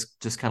like it was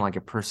just kind of like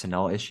a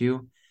personnel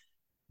issue.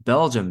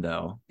 Belgium,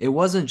 though, it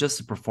wasn't just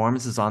the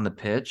performances on the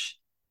pitch.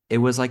 It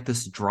was like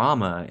this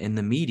drama in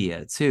the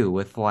media too,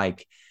 with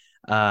like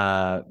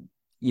uh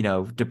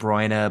De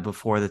Bruyne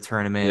before the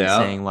tournament Yeah.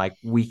 saying like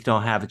we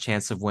don't have a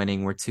chance of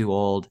winning, we're too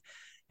old.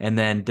 And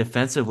then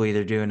defensively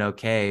they're doing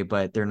okay,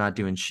 but they're not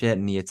doing shit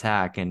in the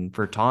attack. And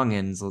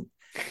Vertonghen's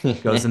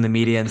goes in the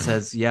media and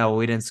says, "Yeah, well,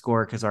 we didn't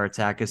score because our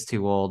attack is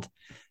too old."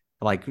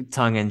 Like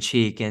tongue in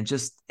cheek, and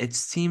just it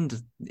seemed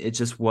it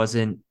just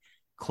wasn't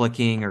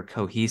clicking or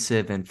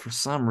cohesive. And for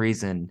some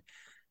reason,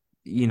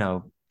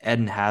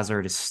 Eden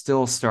Hazard is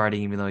still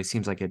starting, even though he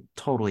seems like a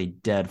totally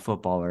dead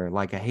footballer.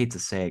 Like I hate to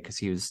say it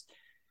because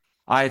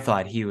I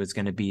thought he was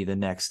going to be the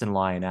next in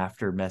line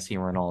after Messi and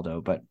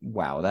Ronaldo, but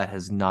wow, that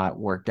has not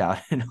worked out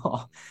at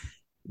all.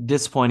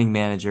 Disappointing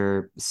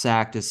manager,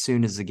 sacked as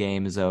soon as the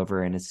game is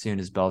over and as soon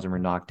as Belgium are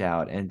knocked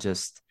out, and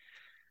just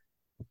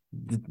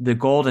the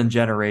golden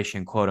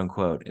generation, quote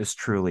unquote, is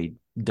truly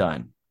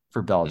done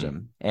for Mm.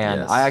 Belgium.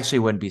 And I Yes. actually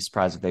wouldn't be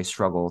surprised if they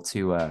struggle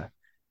to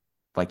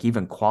like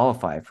even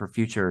qualify for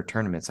future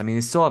tournaments. I mean,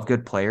 they still have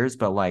good players,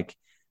 but like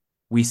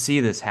we see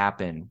this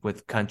happen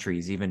with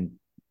countries, even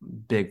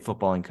big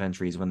footballing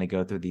countries when they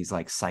go through these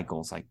like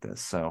cycles like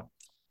this. So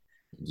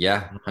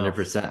Yeah, I don't know.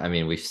 100%. I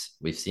mean,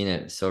 we've seen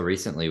it so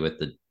recently with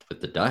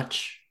the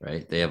Dutch,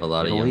 right? They have a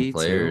lot of young Italy too.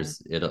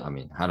 players. I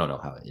mean, I don't know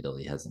how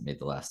Italy hasn't made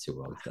the last two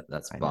World Cup.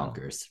 That's I know.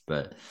 bonkers.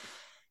 But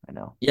I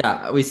know.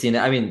 yeah, we've seen it.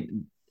 I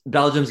mean,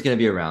 Belgium's going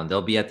to be around.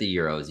 They'll be at the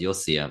Euros. You'll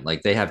see them.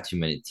 Like they have too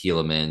many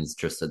Tielemans,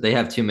 just they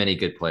have too many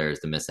good players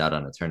to miss out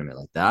on a tournament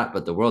like that.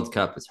 But the World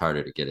Cup is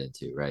harder to get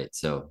into, right?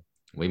 So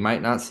we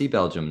might not see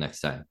Belgium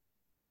next time.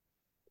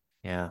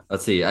 Yeah.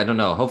 Let's see. I don't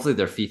know. Hopefully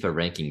their FIFA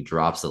ranking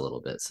drops a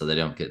little bit so they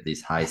don't get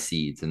these high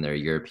seeds in their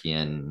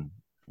European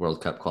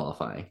World Cup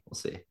qualifying. We'll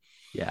see.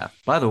 Yeah.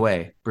 By the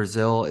way,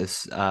 Brazil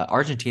is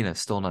Argentina is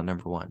still not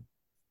number one,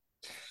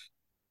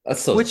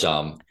 That's so which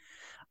dumb.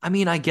 I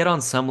mean, I get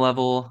on some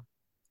level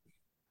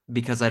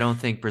because I don't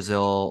think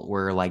Brazil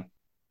were like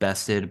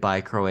bested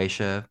by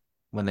Croatia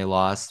when they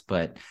lost,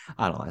 but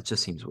I don't know. It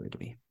just seems weird to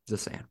me.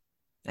 Just saying.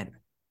 Anyway,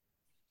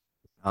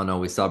 I don't know.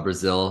 We saw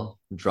Brazil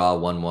draw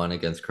 1-1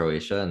 against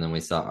Croatia, and then we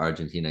saw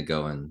Argentina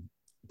go and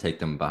take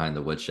them behind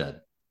the woodshed.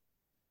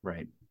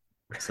 right.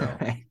 So,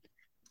 Right.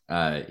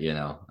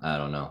 I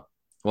don't know.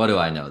 What do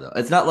I know though?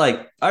 It's not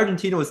like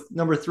Argentina was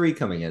number 3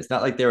 coming in. It's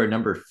not like they were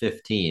number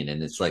 15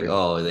 and It's it's like, true.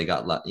 oh, they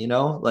got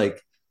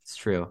like It's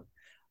true.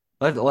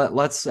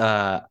 Let's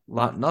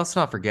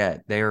not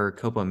forget they are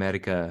Copa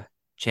America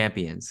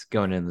champions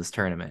going into this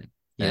tournament,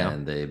 you know?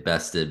 and they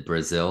bested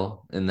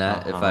Brazil in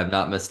that, if Uh-huh. I'm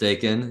not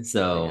mistaken. Yeah.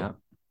 So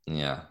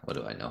Yeah, what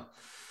do I know?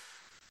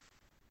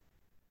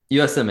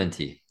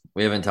 USMNT.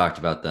 We haven't talked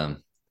about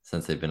them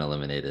since they've been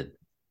eliminated.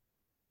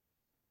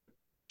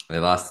 They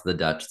lost to the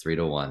Dutch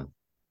 3-1.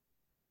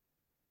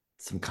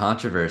 Some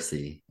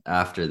controversy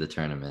after the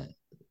tournament,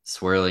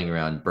 swirling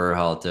around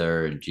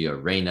Berhalter and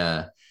Gio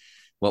Reyna.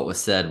 What was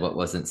said, what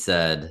wasn't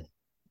said,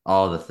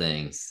 all the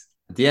things.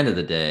 At the end of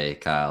the day,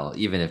 Kyle,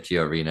 even if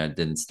Gio Reyna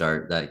didn't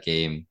start that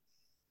game,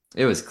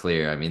 it was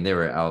clear. I mean, they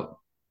were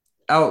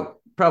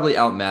probably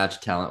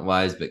outmatched talent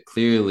wise, but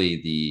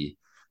clearly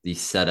the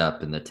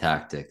setup and the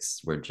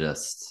tactics were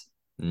just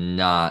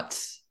not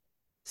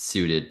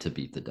suited to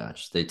beat the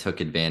Dutch. They took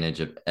advantage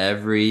of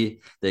they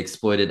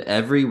exploited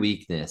every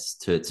weakness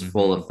to its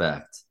full Hmm.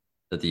 effect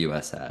that the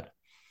US had.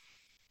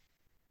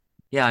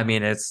 Yeah, I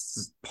mean,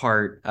 it's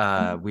part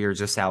we were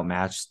just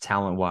outmatched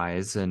talent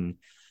wise and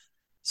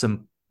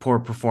some poor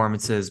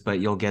performances, but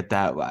you'll get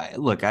that.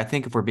 Look, I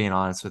think if we're being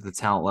honest with the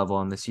talent level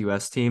on this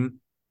US team,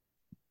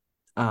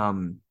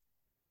 um,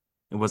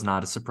 it was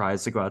not a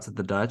surprise to go out to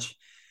the Dutch.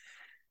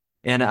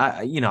 And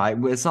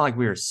it's not like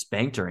we were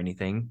spanked or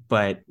anything,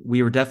 but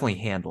we were definitely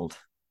handled.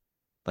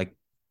 Like,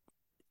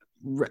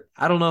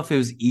 I don't know if it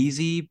was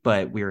easy,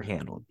 but we were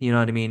handled. You know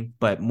what I mean?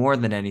 But more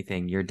than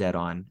anything, you're dead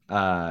on.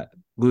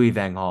 Louis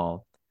Van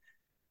Gaal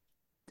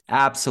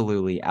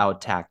absolutely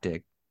out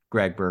tactic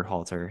Greg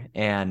Berhalter,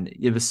 and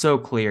it was so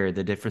clear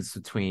the difference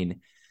between.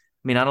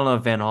 I mean, I don't know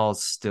if Van Gaal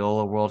is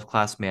still a world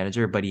class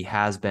manager, but he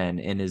has been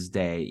in his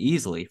day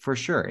easily for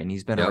sure, and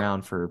he's been Yep.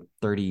 around for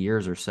 30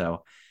 years or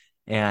so.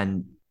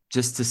 And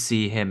just to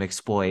see him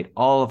exploit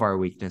all of our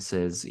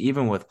weaknesses,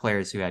 even with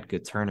players who had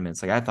good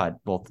tournaments, like I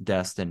thought both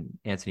Dest and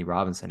Anthony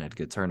Robinson had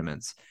good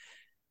tournaments.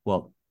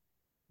 Well,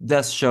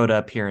 Dest showed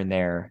up here and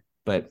there,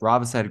 but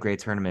Robinson had a great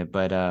tournament.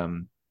 But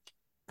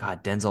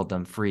God, Denzel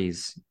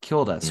Dumfries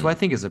killed us, who I Mm.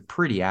 think is a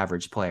pretty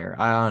average player.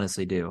 I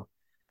honestly do.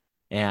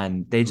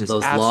 And they just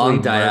Those absolutely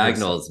long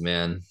diagonals,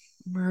 man.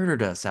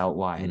 murdered us out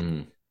wide.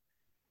 Mm.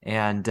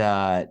 And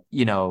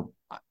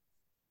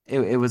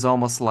it was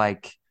almost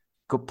like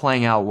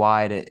playing out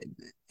wide.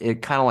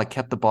 It kind of like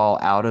kept the ball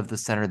out of the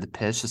center of the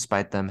pitch,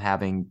 despite them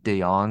having De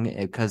Jong,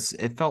 because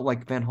it felt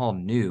like Van Hall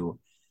knew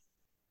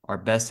our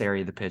best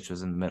area of the pitch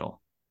was in the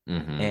middle,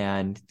 Hmm.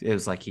 and it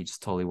was like he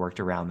just totally worked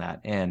around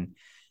that. And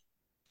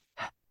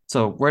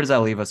so, where does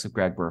that leave us with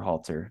Greg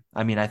Berhalter?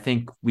 I mean, I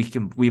think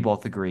we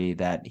both agree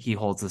that he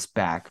holds us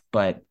back,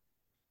 but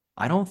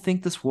I don't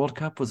think this World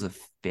Cup was a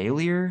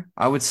failure.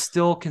 I would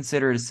still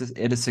consider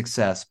it a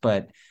success,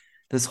 but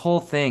this whole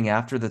thing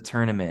after the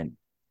tournament,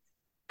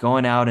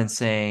 going out and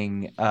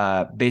saying,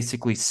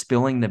 basically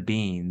spilling the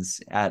beans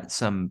at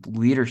some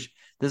leadership.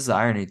 This is the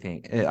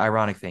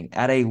ironic thing.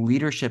 At a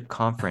leadership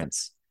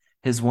conference,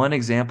 his one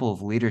example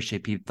of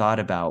leadership he thought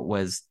about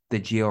was the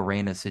Gio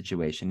Reyna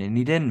situation, and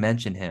he didn't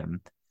mention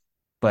him,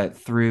 but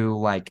through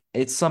like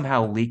it's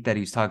somehow leaked that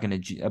he's talking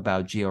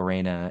about Gio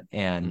Reyna,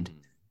 and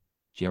Hmm.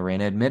 Gio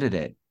Reyna admitted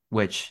it,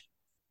 which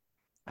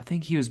I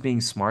think he was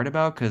being smart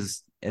about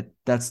because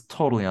that's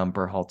totally on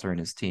Berhalter and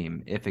his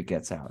team if it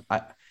gets out.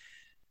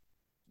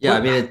 Yeah, I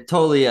What mean,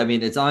 I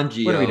mean, it's on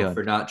what are we Gio doing?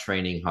 for not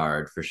training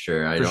hard for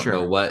sure. I For don't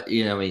know sure. what,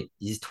 I mean,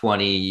 he's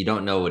 20. You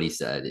don't know what he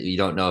said. You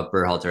don't know if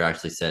Berhalter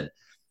actually said,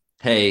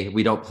 hey,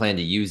 we don't plan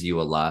to use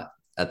you a lot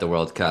at the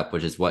World Cup,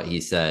 which is what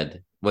he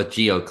said, what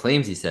Gio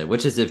claims he said,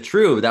 which is if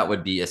true, that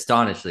would be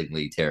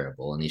astonishingly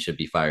terrible and he should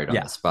be fired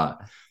on the Yeah.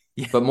 spot.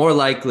 Yeah. But more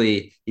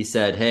likely, he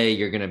said, hey,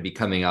 you're going to be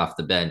coming off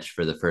the bench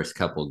for the first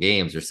couple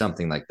games or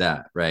something like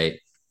that, right?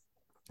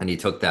 And he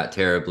took that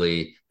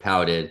terribly,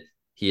 pouted.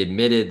 He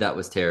admitted that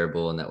was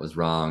terrible and that was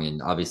wrong.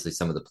 And obviously,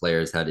 some of the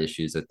players had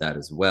issues with that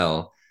as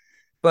well.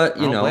 But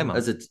I don't blame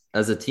as him.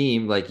 a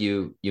team, like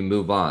you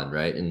move on,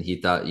 right? And he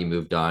thought you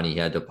moved on. He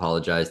had to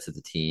apologize to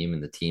the team,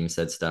 and the team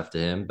said stuff to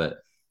him. But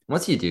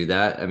once you do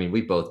that, I mean,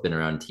 we've both been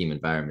around team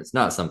environments,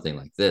 not something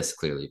like this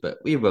clearly, but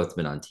we've both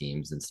been on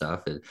teams and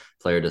stuff. And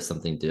player does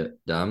something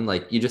dumb,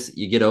 like you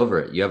get over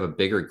it. You have a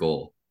bigger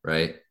goal,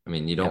 right? I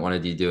mean, you don't Yep. want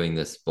to be doing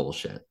this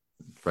bullshit,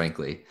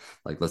 frankly.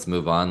 Like, let's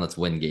move on. Let's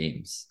win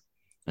games.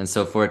 And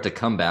so for it to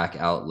come back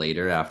out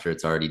later after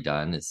it's already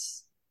done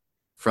is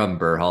from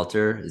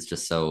Berhalter is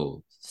just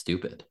so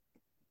stupid.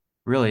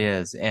 Really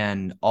is.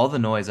 And all the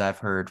noise I've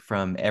heard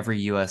from every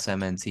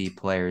USMNT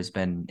player has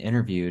been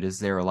interviewed is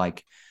they were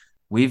like,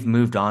 we've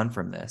moved on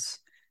from this.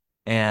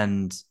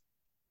 And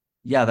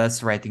yeah, that's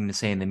the right thing to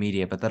say in the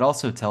media, but that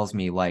also tells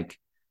me like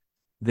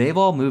they've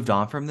all moved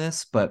on from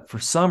this, but for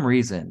some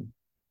reason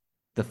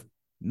the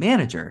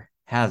manager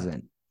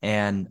hasn't.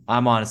 And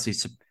I'm honestly,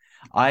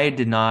 I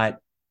did not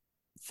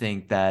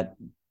think that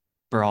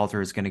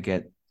Berhalter is going to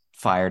get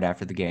fired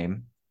after the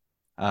game,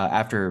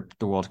 after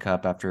the World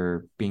Cup,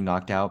 after being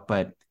knocked out.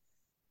 But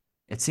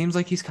it seems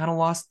like he's kind of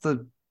lost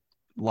the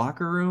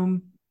locker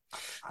room.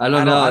 I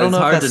don't I know. don't It's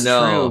know if hard to that's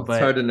true, know. It's but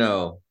hard to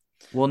know.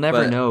 we'll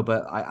never But know.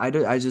 But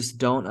I just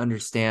don't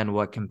understand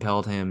what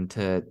compelled him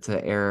to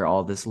air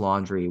all this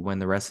laundry when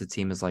the rest of the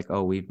team is like,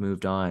 oh, we've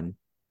moved on.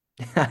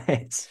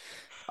 It's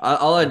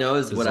All I know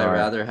is would I Bizarre.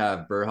 rather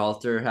have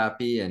Berhalter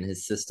happy and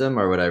his system,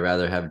 or would I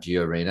rather have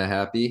Gio Reyna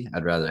happy?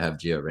 I'd rather have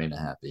Gio Reyna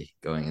happy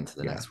going into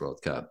the Yeah. next World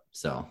Cup.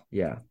 So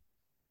Yeah.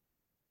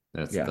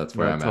 Yeah. that's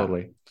where No, I'm at.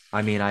 totally.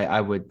 I mean, I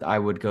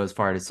would go as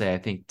far to say I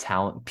think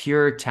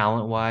pure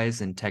talent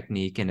wise and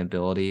technique and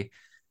ability,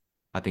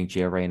 I think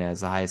Gio Reyna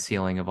has the highest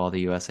ceiling of all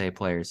the USA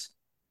players.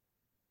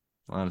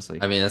 I Honestly.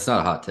 mean, that's not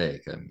a hot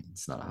take. I mean,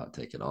 it's not a hot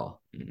take at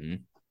all. Hmm.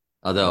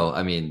 Although, Nope.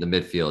 I mean, the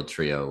midfield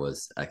trio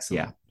was Yeah.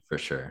 excellent for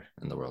sure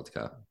in the World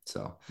Cup.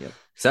 So, Yep.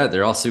 excited.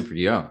 They're all super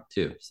young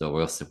too. So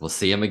we'll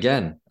see him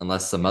again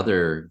unless some Yeah.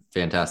 other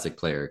fantastic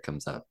player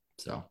comes up.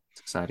 So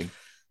It's exciting.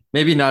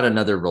 maybe not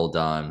another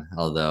Roldan,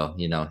 although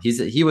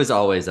he was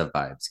always a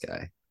vibes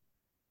guy.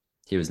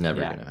 He was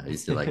never Yeah. gonna.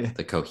 He's like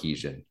the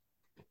cohesion.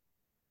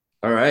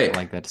 All I right,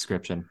 like that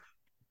description.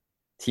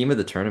 team of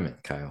the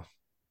tournament, Kyle.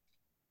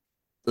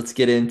 Let's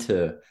get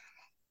into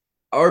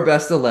our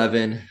best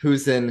 11.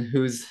 Who's in?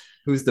 Who's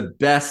the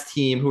best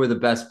team? Who are the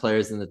best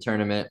players in the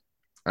tournament?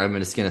 I'm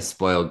just gonna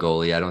spoil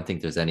goalie. I don't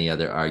think there's any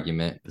other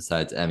argument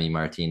besides Emi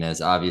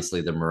Martinez.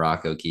 Obviously, the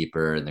Morocco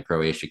keeper and the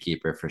Croatia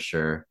keeper for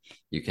sure.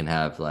 You can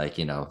have like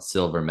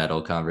silver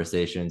medal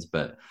conversations,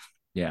 but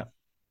Yeah.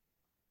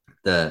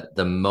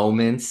 the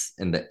moments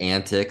and the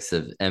antics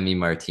of Emi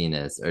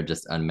Martinez are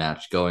just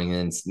unmatched. Going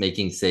in,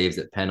 making saves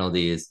at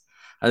penalties.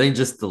 I think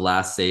just the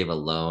last save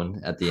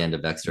alone at the end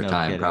of extra No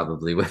time kidding.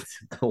 probably wins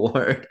the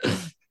award.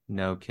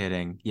 No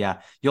kidding.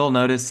 Yeah. You'll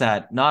notice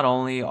that not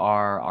only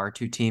are our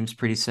two teams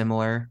pretty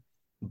similar,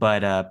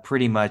 but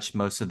pretty much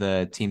most of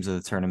the teams of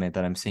the tournament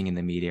that I'm seeing in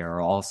the media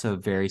are also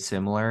very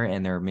similar.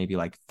 And there are maybe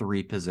like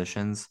three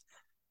positions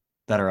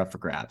that are up for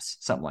grabs,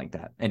 something like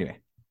that. Anyway,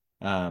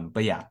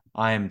 but yeah,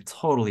 I am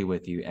totally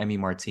with you. Emi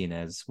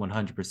Martinez,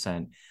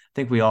 100%. I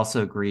think we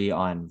also agree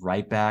on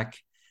right back.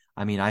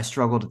 I mean, I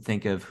struggle to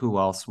think of who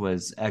else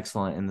was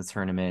excellent in the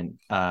tournament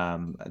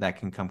that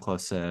can come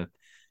close to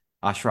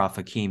Ashraf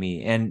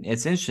Hakimi. And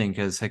it's interesting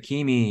because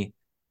Hakimi,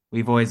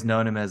 we've always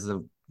known him as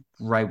the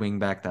right wing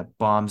back that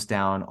bombs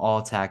down, all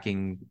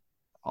attacking,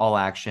 all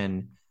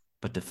action,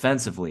 but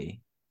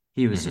defensively,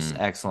 he was just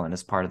Mm-hmm. excellent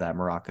as part of that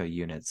Morocco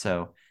unit.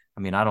 So, I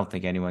mean, I don't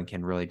think anyone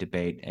can really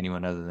debate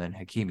anyone other than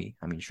Hakimi.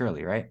 I mean,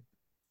 surely, right?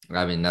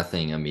 I mean,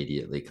 nothing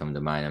immediately come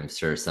to mind. I'm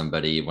sure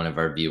one of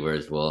our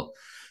viewers will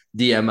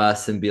DM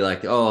us and be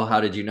like, "Oh,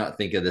 how did you not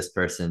think of this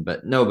person?"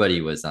 But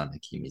nobody was on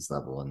Hakimi's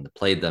level and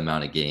played the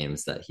amount of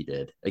games that he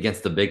did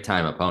against the big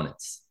time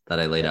opponents that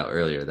I laid Yep. out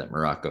earlier that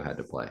Morocco had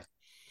to play.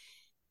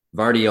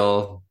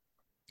 Vardiol,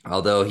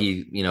 although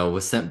he,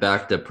 was sent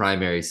back to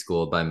primary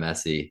school by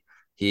Messi,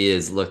 he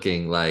is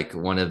looking like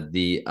one of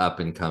the up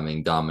and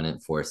coming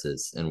dominant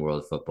forces in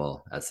world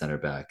football at center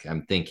back.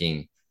 I'm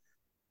thinking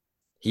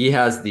he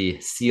has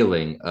the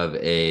ceiling of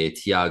a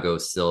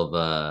Thiago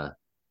Silva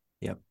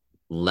Yep.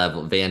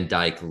 level, Van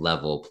Dyke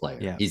level player.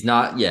 Yeah. He's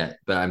not yet,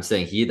 but I'm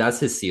saying that's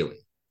his ceiling.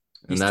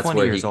 And He's that's 20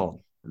 where years he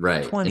old.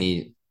 right. And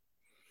 20.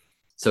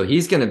 so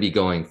he's going to be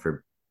going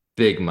for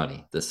big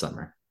money this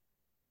summer.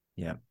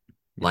 Yep. Yep.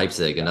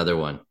 Leipzig, Yep. another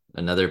one,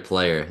 another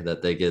player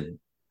that they get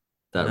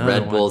that Another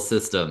Red Bull one.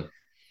 system.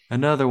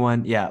 Another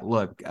one. Yeah,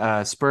 look,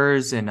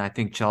 Spurs and I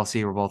think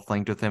Chelsea were both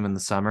linked with him in the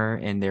summer,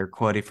 and they're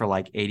quoted for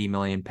like 80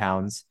 million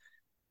pounds.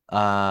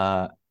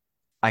 Uh,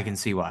 I can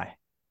see why.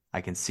 I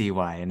can see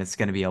why, and it's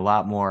going to be a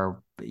lot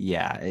more.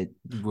 Yeah,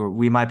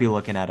 we might be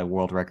looking at a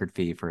world record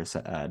fee for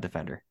a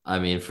defender. I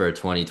mean, for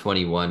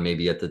 2021,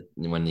 maybe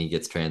when he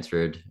gets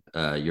transferred,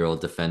 your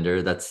old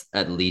defender, that's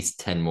at least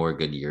 10 more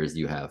good years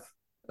you have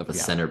of a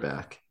Yeah, center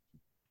back,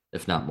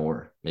 if not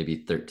more, maybe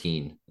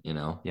 13.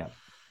 yeah.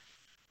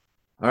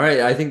 All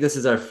right, I think this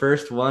is our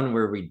first one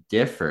where we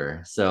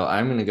differ. So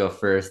I'm going to go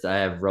first. I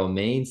have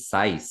Romain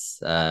Saiss.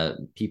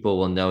 People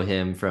will know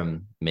him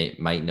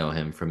might know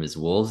him from his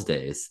Wolves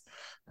days.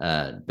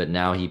 But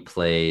now he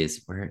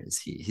plays, where is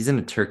he? He's in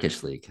a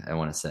Turkish league, I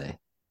want to say.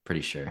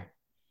 Pretty sure.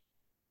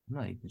 I'm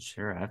not even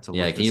sure. I have to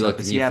Yeah, look this up.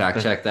 can you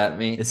fact check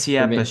that Is he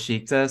for at me?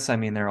 Besiktas? I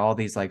mean, there are all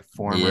these like Yeah, I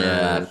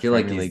former feel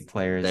like Premier he's League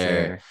players there.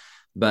 there.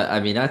 But I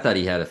mean, I thought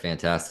he had a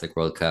fantastic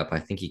World Cup. I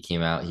think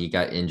he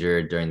got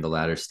injured during the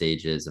latter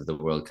stages of the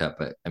World Cup.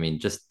 But I mean,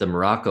 just the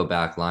Morocco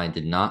back line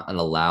did not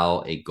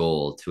allow a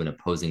goal to an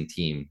opposing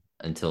team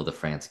until the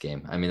France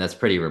game. I mean, that's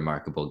pretty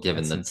remarkable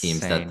given That's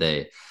insane.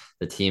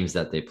 the teams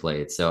that they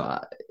played. So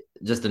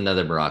just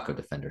another Morocco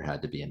defender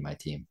had to be in my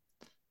team.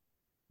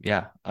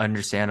 Yeah,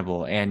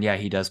 understandable. And yeah,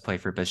 he does play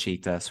for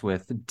Besiktas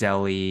with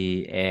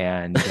Delhi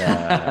and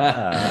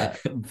Val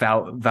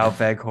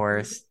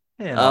Veghorst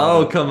and all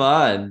Oh, the come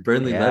on.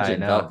 Burnley yeah, I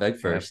legend, Wout know. Yep,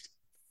 Weghorst.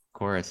 of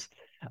course.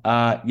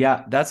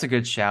 Yeah, that's a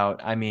good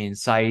shout. I mean,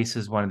 Saiss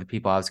is one of the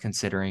people I was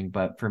considering,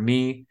 but for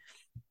me,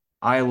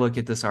 I look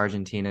at this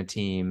Argentina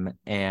team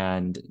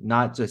and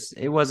not just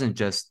it wasn't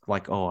just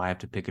like, oh, I have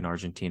to pick an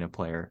Argentina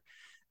player,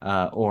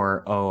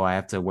 or oh, I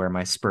have to wear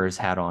my Spurs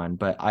hat on,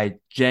 but I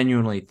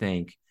genuinely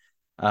think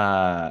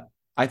uh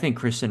I think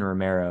Christian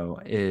Romero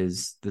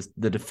is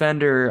the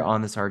defender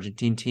on this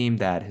Argentine team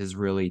that has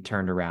really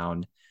turned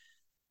around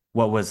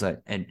what was a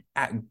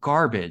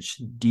garbage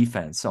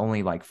defense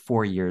only like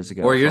 4 years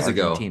ago Four for years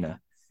ago. Argentina.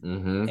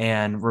 Mm-hmm.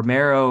 And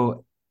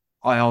Romero,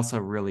 I also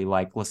really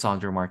like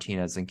Lisandro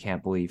Martinez and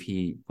can't believe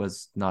he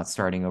was not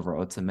starting over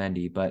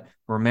Otamendi. But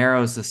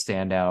Romero's the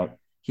standout.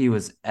 He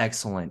was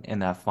excellent in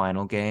that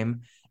final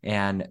game.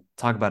 And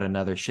talk about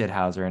another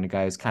shithouser and a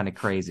guy who's kind of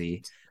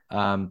crazy.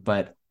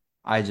 But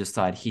I just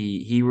thought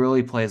he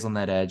really plays on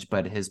that edge,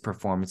 but his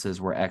performances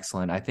were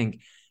excellent. I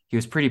think he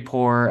was pretty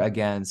poor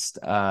against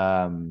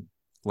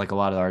like a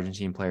lot of the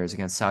Argentine players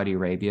against Saudi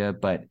Arabia,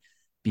 but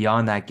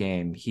beyond that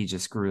game, he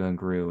just grew and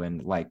grew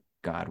and like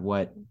God,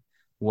 what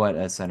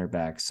a center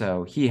back.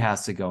 So he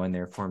has to go in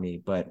there for me.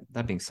 But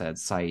that being said,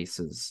 Saiz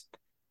is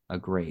a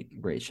great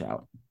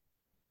shout.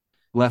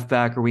 Left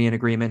back, are we in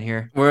agreement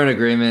here? We're in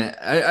agreement.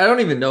 I don't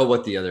even know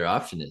what the other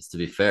option is, to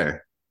be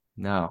fair.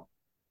 No.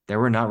 There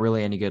were not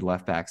really any good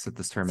left backs at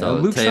this tournament. Oh,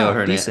 So Luke Teo Shaw,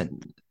 Hernandez,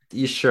 decent.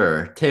 you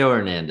sure? Teo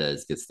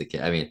Hernandez gets the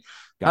kid. I mean,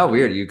 how Gotta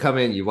weird. be. You come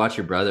in, you watch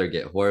your brother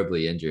get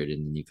horribly injured,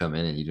 and then you come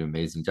in and you do an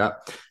amazing job.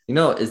 You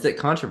know, is it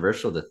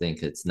controversial to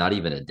think it's not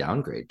even a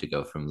downgrade to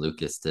go from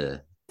Lucas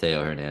to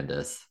Teo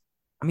Hernandez?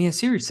 I mean, I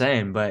see what you're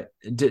saying, but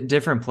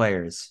different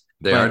players.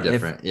 They are But if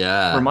different. for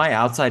Yeah. my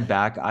outside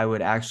back, I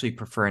would actually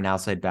prefer an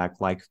outside back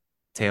like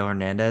Taylor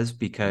Hernandez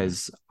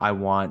because I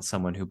want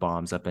someone who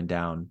bombs up and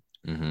down.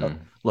 Mm-hmm.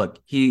 Look,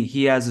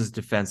 he has his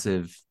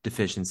defensive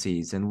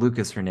deficiencies, and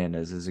Lucas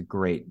Hernandez is a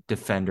great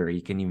defender. He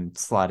can even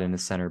slot in a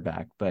center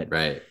back. But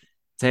Right.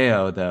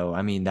 Teo, though,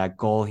 I mean, that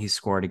goal he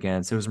scored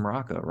against, it was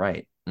Morocco,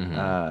 right? Mm-hmm.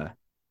 Uh,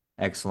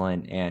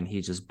 excellent. And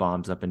he just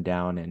bombs up and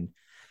down. And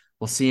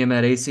we'll see him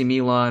at AC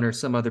Milan or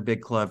some other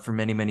big club for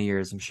many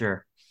years, I'm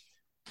sure.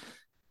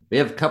 We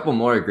have a couple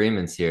more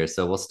agreements here,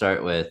 so we'll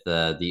start with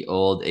the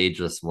old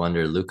ageless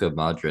wonder, Luka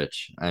Modric.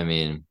 I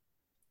mean,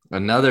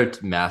 another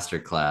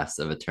masterclass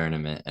of a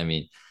tournament. I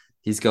mean,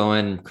 he's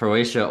going.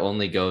 Croatia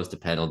only goes to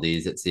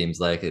penalties. It seems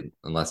like,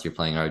 unless you're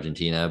playing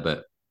Argentina,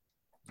 but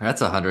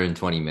that's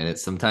 120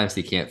 minutes. Sometimes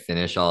he can't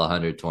finish all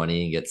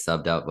 120 and get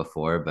subbed out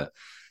before, but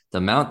the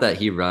amount that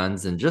he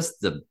runs and just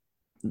the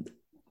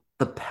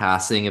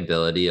passing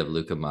ability of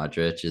Luka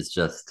Modric is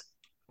just,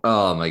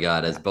 oh my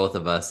God, as Yeah. both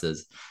of us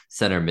as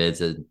center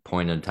mids at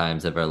point in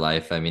times of our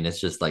life. I mean, it's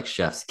just like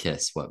chef's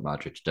kiss what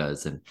Modric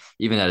does. And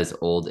even at his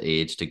old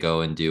age to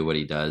go and do what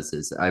he does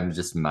is, I'm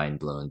just mind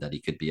blown that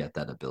he could be at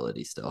that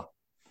ability still.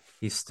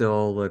 He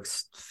still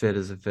looks fit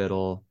as a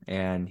fiddle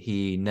and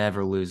he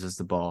never loses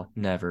the ball,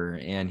 never.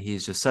 And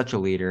he's just such a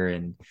leader.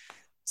 And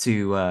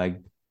to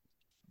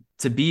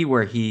to be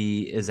where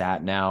he is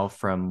at now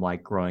from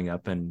like growing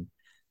up in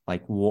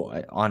like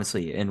war,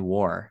 honestly in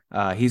war.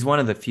 He's one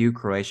of the few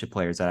Croatia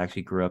players that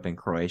actually grew up in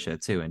Croatia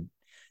too and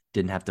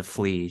didn't have to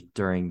flee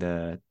during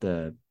the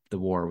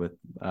war with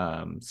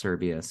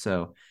Serbia.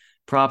 So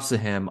props to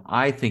him.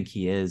 I think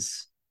he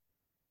is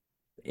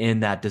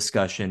in that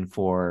discussion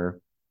for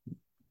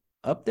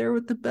up there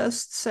with the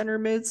best center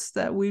mids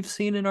that we've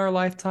seen in our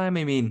lifetime.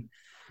 I mean,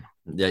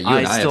 Yeah, you I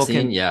and I have still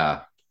seen. can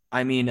Yeah.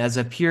 I mean, as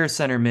a pure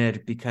center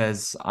mid,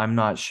 because I'm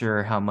not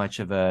sure how much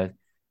of a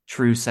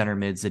true center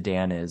mid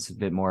Zidane is, a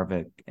bit more of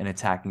an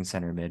attacking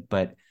center mid,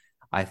 but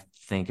I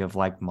think of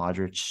like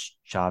Modric,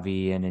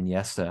 Xavi, and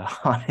Iniesta,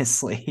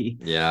 honestly.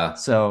 Yeah.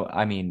 So,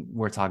 I mean,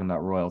 we're talking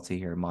about royalty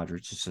here.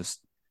 Modric is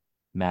just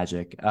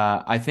magic.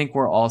 I think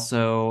we're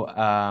also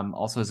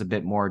as a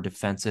bit more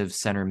defensive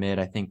center mid.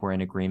 I think we're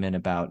in agreement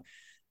about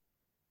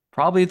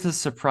probably the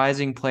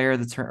surprising player of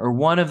the turn or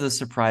one of the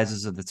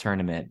surprises of the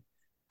tournament.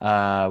 We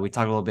talked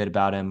a little bit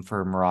about him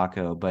for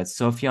Morocco, but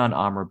Sofian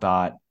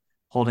Amrabat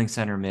holding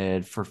center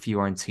mid for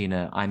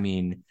Fiorentina. I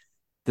mean,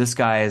 this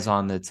guy is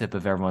on the tip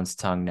of everyone's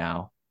tongue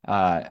now.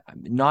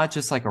 Not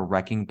just like a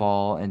wrecking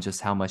ball and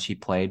just how much he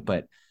played,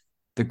 but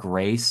the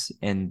grace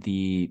and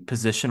the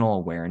positional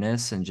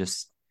awareness and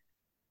just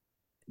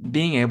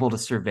being able to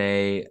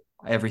survey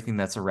everything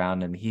that's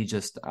around him.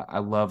 I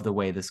love the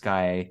way this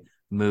guy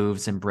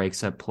moves and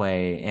breaks up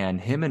play. And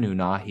him and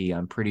Unahi,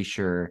 I'm pretty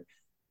sure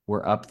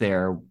were up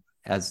there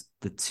as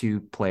the two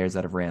players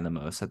that have ran the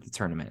most at the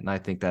tournament. And I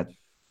think that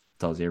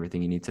tells you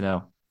everything you need to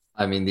know.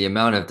 I mean, the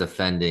amount of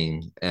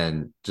defending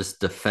and just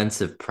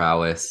defensive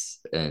prowess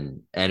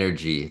and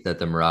energy that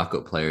the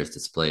Morocco players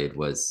displayed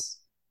was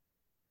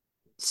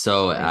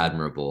so Crazy.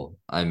 admirable.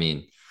 I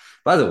mean,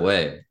 by the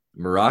way,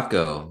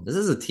 Morocco, this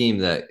is a team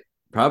that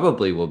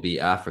probably will be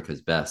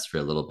Africa's best for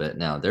a little bit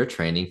now. Their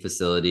training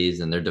facilities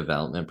and their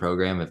development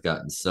program have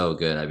gotten so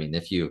good. I mean,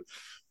 if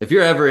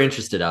you're ever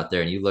interested out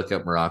there and you look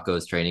up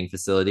Morocco's training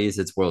facilities,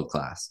 it's world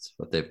class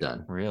what they've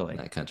done in Really.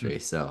 that country.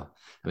 So,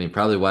 I mean,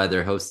 probably why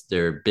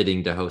they're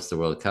bidding to host the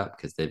World Cup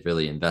because they've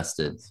really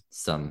invested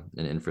some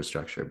in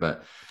infrastructure.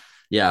 But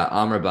yeah,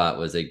 Amrabat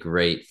was a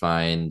great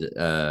find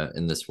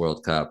in this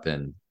World Cup,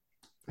 and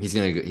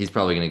he's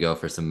probably gonna go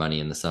for some money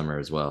in the summer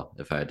as well,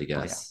 if I had to Oh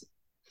yeah. guess.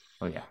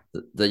 Oh yeah.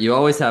 That you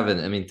always have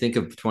I mean, think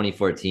of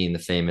 2014, the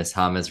famous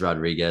James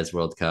Rodriguez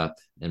World Cup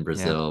in Yeah.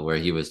 Brazil, where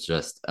he was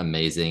just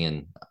amazing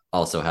and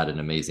also had an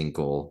amazing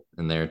goal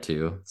in there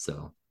too.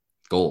 So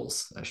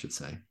goals, I should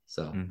say.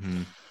 So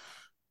Mm-hmm.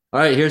 all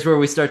right, here's where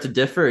we start to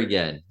differ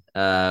again.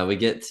 We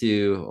get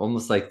to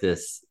almost like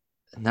this.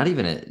 not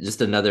even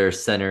just another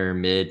center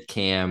mid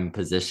cam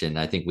position.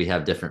 I think we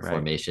have different Right.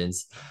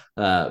 formations.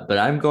 But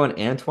I'm going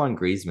Antoine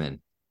Griezmann.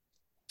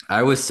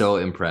 I was so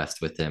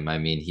impressed with him. I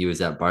mean, he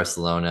was at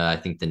Barcelona. I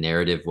think the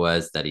narrative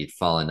was that he'd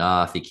fallen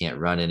off. He can't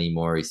run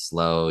anymore. He's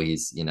slow.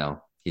 He's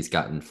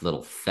gotten a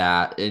little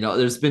fat.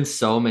 There's been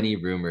so many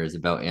rumors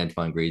about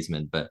Antoine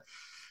Griezmann, but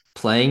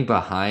playing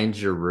behind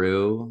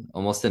Giroud,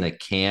 almost in a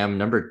cam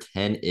number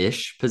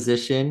 10-ish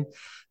position,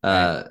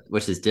 Right.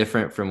 which is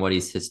different from what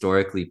he's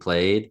historically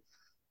played,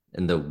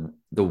 and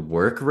the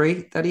work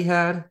rate that he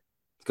had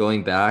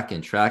going back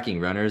and tracking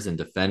runners and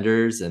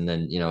defenders, and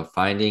then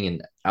finding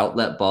and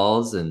outlet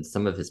balls and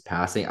some of his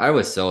passing. I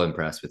was so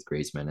impressed with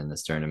Griezmann in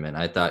this tournament.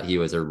 I thought he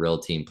was a real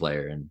team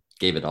player and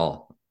gave it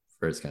all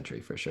for his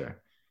country for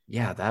sure.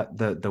 Yeah, that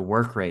the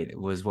work rate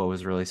was what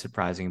was really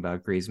surprising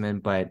about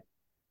Griezmann, but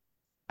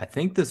I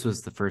think this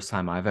was the first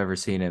time I've ever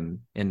seen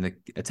him in the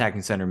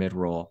attacking center mid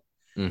role.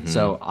 Hmm.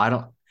 So I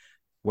don't.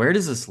 Where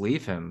does this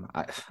leave him?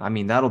 I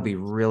mean, that'll be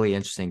really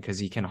interesting because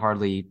he can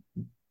hardly,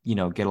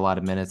 get a lot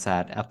of minutes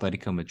at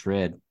Atletico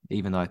Madrid,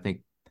 even though I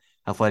think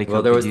Well,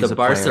 Atletico there could was the use a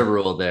Barca player.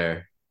 rule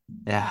there.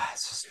 Yeah,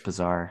 it's just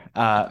bizarre.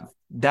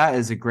 That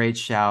is a great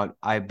shout.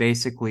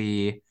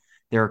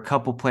 There are a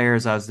couple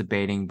players I was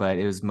debating, but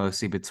it was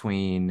mostly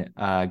between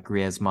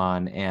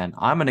Griezmann and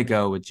I'm gonna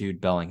go with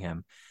Jude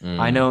Bellingham. I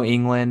Mm, know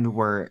England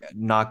were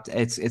knocked.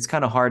 It's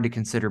kind of hard to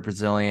consider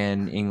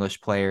Brazilian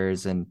English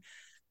players and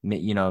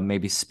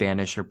maybe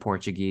Spanish or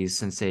Portuguese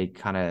since they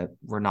kind of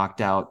were knocked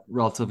out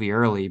relatively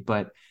early,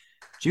 but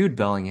Jude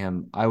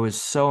Bellingham, I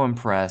was so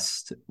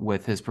impressed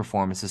with his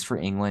performances for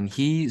England.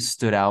 He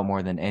stood out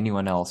more than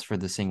anyone else for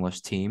this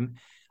English team.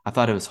 I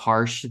thought it was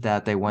harsh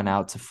that they went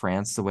out to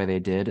France the way they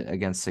did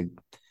against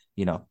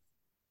you know,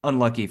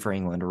 unlucky for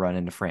England to run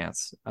into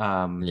France.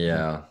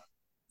 yeah.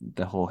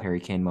 The whole Harry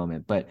Kane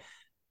moment, but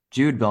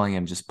Jude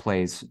Bellingham just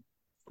plays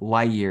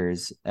light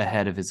years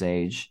ahead of his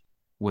age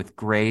with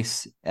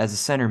grace. As a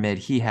center mid,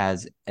 he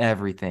has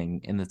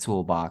everything in the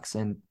toolbox,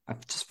 and I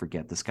just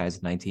forget this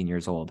guy's 19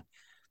 years old.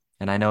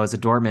 And I know as a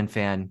Dortmund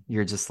fan,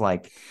 you're just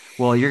like,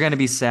 well, you're going to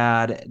be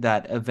sad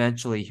that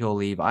eventually he'll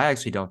leave. I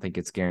actually don't think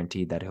it's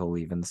guaranteed that he'll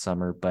leave in the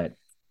summer, but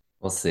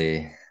We'll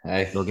see.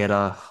 I you'll get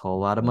a whole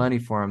lot of money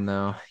for him,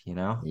 though.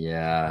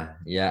 Yeah,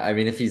 yeah. I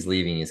mean, if he's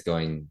leaving, he's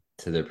going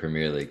to the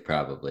Premier League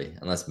probably,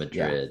 unless Yeah,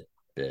 Madrid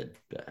bid.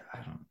 But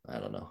I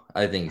don't know.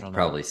 I think I it's don't know.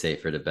 probably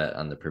safer to bet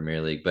on the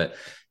Premier League. But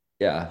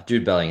yeah,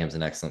 Jude Bellingham's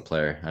an excellent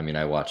player. I mean,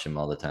 I watch him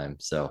all the time,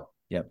 so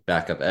Yep.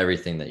 back up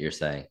everything that you're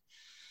saying.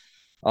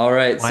 All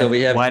right, so Wide,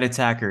 we have wide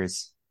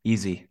attackers,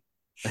 easy.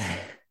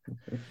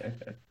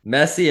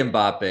 Messi and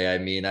Mbappe. I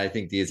mean, I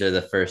think these are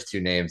the first two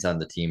names on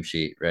the team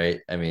sheet, right?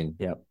 I mean,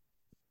 Yep,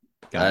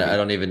 gotta I be.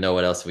 don't even know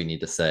what else we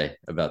need to say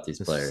about these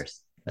This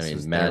players. I this mean,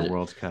 was their Magic.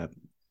 World Cup.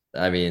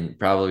 I mean,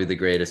 probably the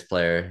greatest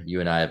player you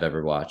and I have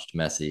ever watched,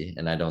 Messi.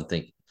 And I don't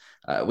think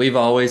we've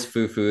always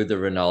foo-fooed the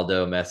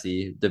Ronaldo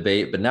Messi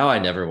debate, but now I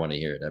never want to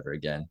hear it ever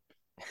again.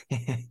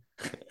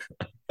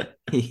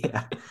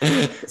 Yeah.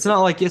 It's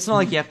not like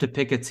you have to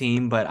pick a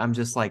team, but I'm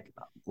just like,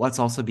 let's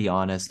also be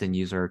honest and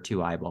use our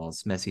two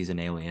eyeballs. Messi's an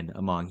alien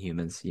among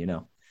humans,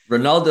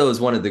 Ronaldo is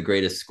one of the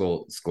greatest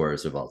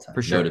scorers of all time.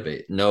 for No sure.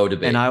 debate. No And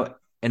debate.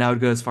 I would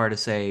go as far to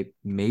say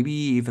maybe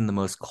even the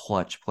most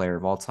clutch player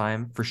of all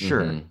time, for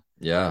sure.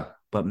 Yeah.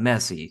 But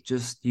Messi,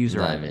 just use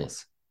our I mean,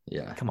 eyeballs.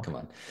 yeah, Come on. come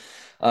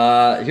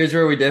on. Here's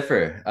where we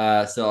differ.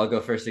 So I'll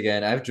go first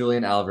again. I have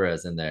Julian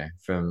Alvarez in there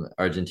from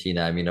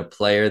Argentina. I mean, a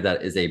player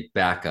that is a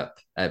backup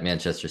at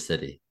Manchester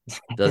City,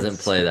 doesn't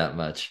It's play that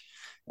much,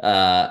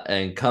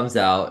 and comes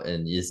out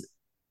and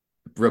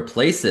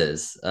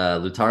replaces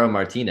Lautaro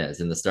Martinez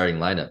in the starting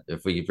lineup.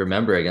 If we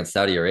remember against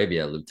Saudi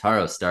Arabia,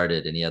 Lautaro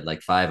started and he had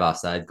like 5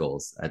 offside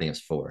goals. I think it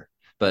was 4,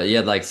 but he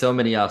had like so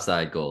many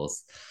offside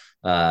goals.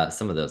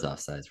 Some of those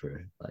offsides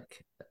were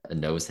like a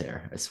nose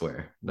hair, I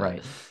swear. But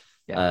right.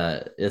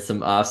 Yeah. it's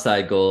some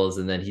offside goals,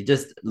 and then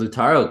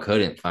Lautaro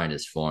couldn't find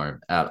his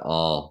form at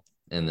all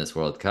in this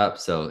World Cup.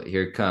 So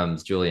here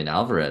comes Julian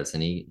Alvarez,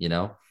 and he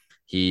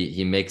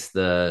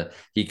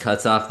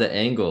cuts off the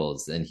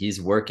angles, and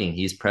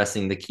he's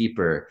pressing the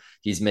keeper,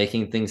 he's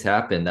making things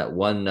happen. That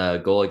one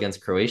goal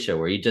against Croatia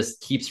where he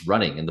just keeps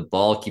running and the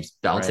ball keeps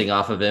bouncing Right.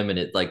 off of him and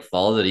it like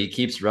falls, and he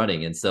keeps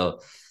running. And so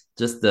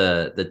just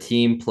the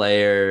team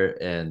player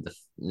and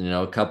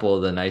a couple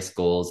of the nice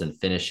goals and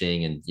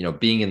finishing and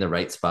being in the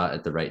right spot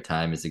at the right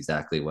time is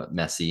exactly what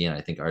Messi and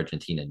I think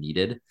Argentina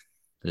needed.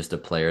 Just a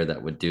player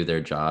that would do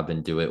their job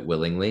and do it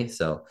willingly.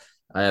 So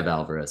I have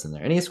Alvarez in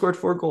there, and he scored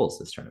 4 goals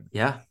this tournament.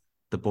 Yeah.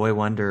 The boy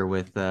wonder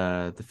with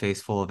the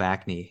face full of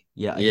acne.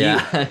 Yeah,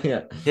 Yeah,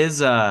 yeah.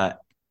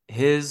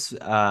 his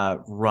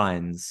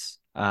runs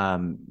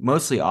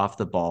mostly off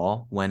the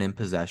ball when in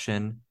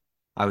possession,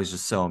 I was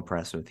just so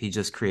impressed with. He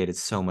just created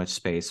so much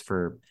space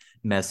for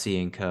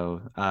Messi and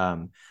co.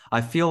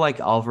 I feel like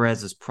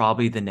Alvarez is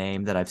probably the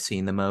name that I've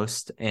seen the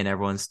most in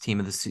everyone's team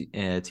of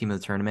the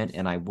tournament,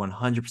 and I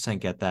 100%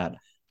 get that.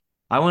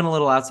 I went a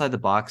little outside the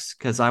box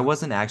because I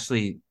wasn't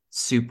actually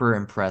super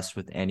impressed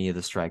with any of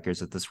the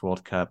strikers at this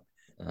World Cup.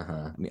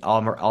 Uh-huh. I mean,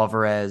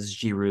 Alvarez,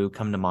 Giroud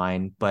come to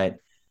mind, but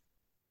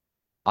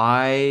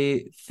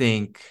I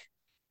think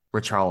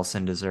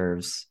Richarlison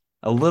deserves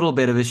a little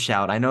bit of a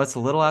shout. I know it's a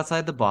little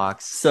outside the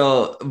box.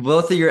 So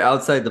both of your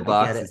outside the I get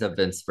boxes it. have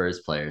been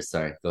Spurs players.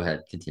 Sorry, go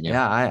ahead, continue.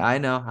 Yeah, I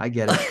know. I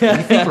get it.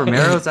 You think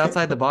Romero's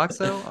outside the box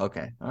though?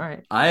 Okay. All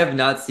right. I have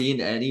not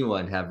seen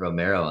anyone have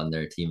Romero on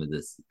their That's team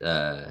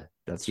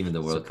in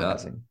the World Cup.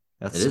 surprising.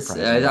 That's It is.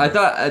 surprising to I me.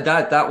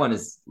 thought that one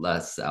is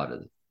less out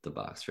of the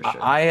box for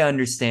sure. I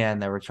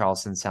understand that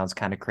Richarlison sounds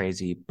kind of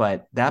crazy,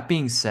 but that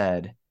being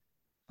said,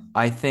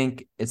 I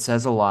think it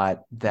says a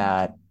lot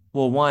that,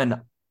 well,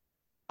 one,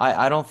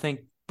 I don't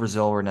think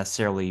Brazil were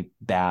necessarily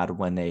bad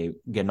when they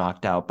get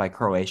knocked out by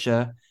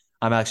Croatia.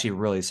 I'm actually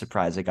really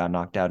surprised they got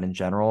knocked out in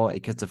general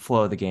because the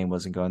flow of the game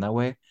wasn't going that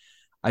way.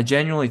 I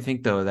genuinely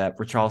think, though, that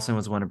Richarlison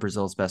was one of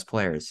Brazil's best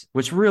players,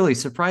 which really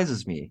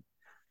surprises me.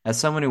 As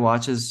someone who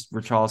watches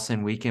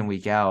Richarlison week in,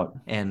 week out,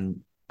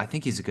 and I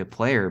think he's a good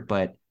player,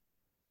 but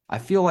I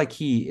feel like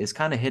he is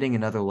kind of hitting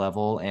another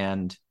level.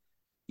 And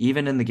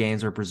even in the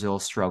games where Brazil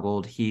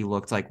struggled, he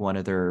looked like one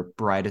of their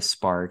brightest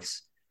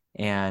sparks.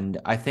 And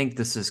I think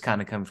this has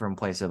kind of come from a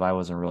place of I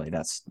wasn't really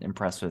that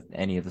impressed with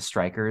any of the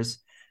strikers,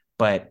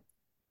 but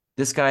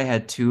this guy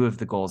had two of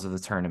the goals of the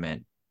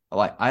tournament.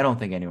 Like I don't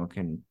think anyone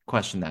can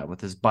question that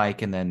with his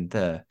bike and then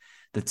the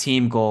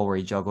team goal where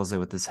he juggles it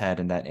with his head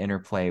and that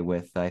interplay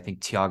with I think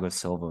Thiago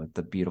Silva with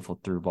the beautiful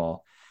through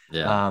ball.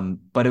 Yeah.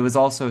 But it was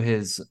also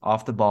his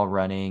off the ball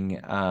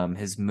running,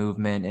 his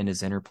movement and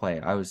his interplay.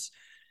 I was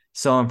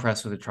so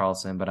impressed with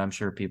Charleston, but I'm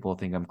sure people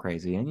think I'm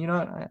crazy. And you know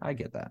what? I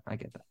get that. I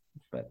get that.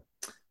 But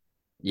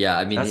Yeah,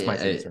 I mean, that's my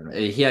team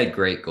tournament. he had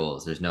great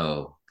goals. There's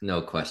no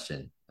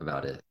question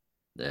about it.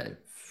 Uh,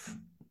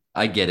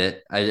 I get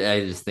it.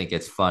 I just think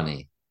it's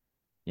funny.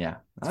 Yeah,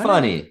 It's I know.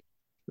 funny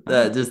I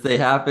know. that just they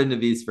happen to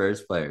be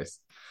Spurs players.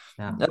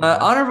 Yeah. Mm-hmm.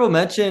 Honorable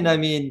mention. I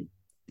mean,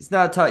 he's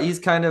not. He's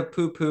kind of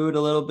poo-pooed a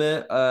little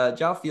bit.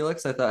 João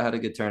Felix, I thought had a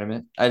good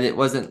tournament. And it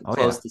wasn't Oh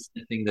close yeah. to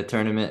sniffing the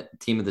tournament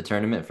team of the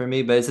tournament for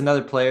me, but it's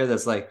another player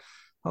that's like,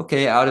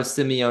 okay, out of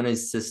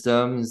Simeone's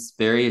systems,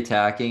 very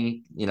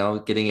attacking. You know,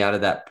 getting out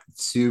of that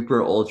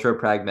super ultra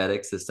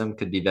pragmatic system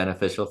could be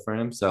beneficial for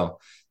him. So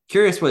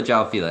curious what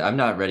João Felix. I'm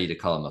not ready to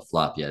call him a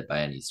flop yet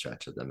by any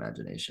stretch of the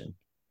imagination.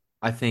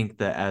 I think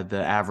the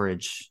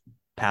average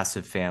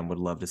passive fan would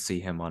love to see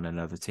him on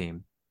another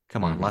team.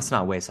 Come on, let's Hmm.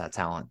 not waste that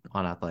talent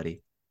on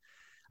Atleti.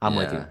 I'm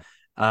with you.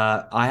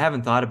 Yeah, I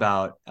haven't thought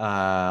about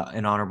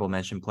an honorable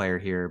mention player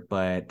here,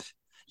 but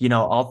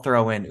I'll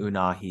throw in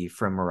Unahi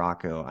from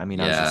Morocco. I mean,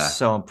 I was just yeah.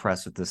 so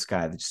impressed with this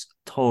guy. Just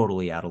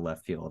totally out of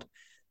left field.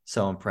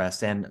 So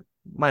impressed. And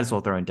might as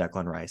well throw in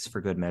Declan Rice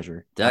for good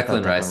measure. I thought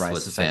Declan Declan Rice Rice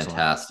was was excellent.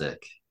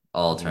 fantastic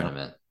all You know,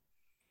 tournament.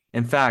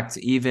 in fact,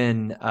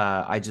 even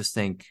I just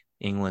think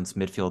England's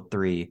midfield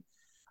three.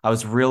 I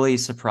was really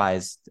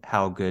surprised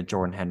how good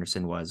Jordan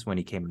Henderson was when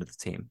he came into the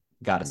team.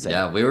 Gotta say,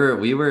 Yeah, we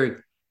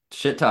were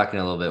shit talking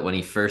a little bit when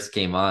he first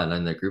came on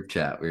in the group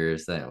chat. We were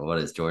saying, "What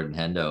is Jordan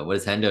Hendo? What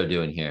is Hendo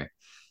doing here?"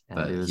 and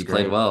But it was he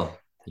played great. well.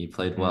 He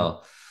played Hmm.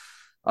 well.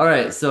 All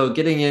right, so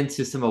getting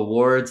into some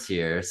awards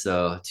here.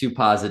 So two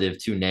positive,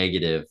 two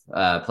negative.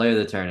 Player of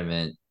the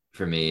tournament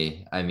for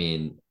me. I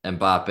mean,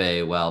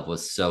 Mbappe, well,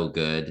 was so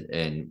good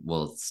and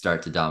will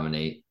start to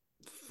dominate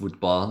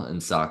football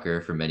and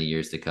soccer for many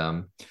years to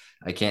come.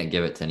 I can't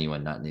give it to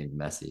anyone not named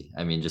Messi.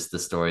 I mean, just the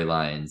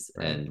storylines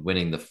Right. and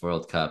winning the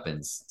World Cup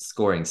and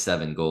scoring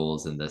 7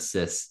 goals and the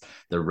assists,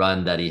 the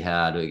run that he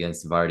had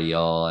against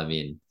Vardiol. I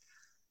mean,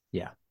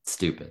 Yeah.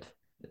 stupid.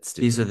 It's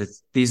These are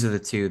stupid. the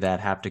two that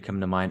have to come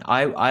to mind.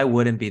 I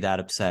wouldn't be that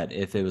upset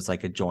if it was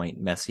like a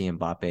joint Messi and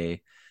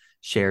Mbappe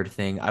shared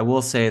thing. I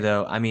will say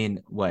though, I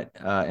mean, what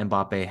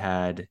Mbappe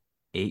had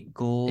 8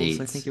 goals,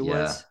 I think Eight, it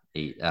yeah, was.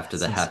 eight after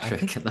the That's hat I trick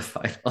think in the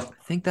final. I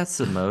think that's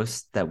the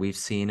most that we've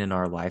seen in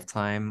our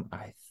lifetime.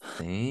 I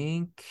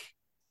think.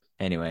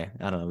 Anyway,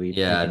 I don't know. We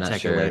Yeah, can not check it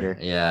sure. later.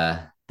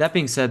 Yeah. That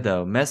being said,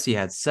 though, Messi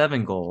had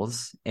 7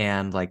 goals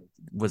and like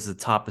was the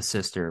top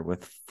assister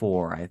with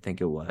 4, I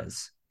think it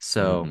was.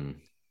 So Hmm.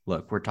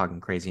 look, we're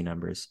talking crazy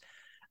numbers.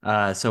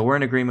 So we're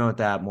in agreement with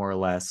that more or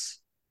less.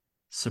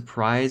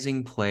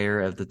 Surprising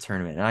player of the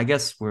tournament. And I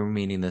guess we're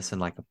meaning this in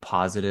like a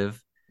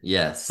positive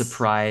Yes.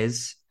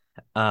 surprise.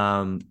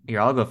 Here,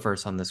 I'll go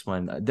first on this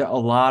one. A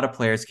lot of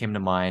players came to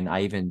mind.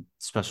 I even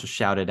special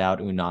shouted out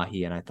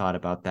Unahi and I thought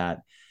about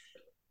that.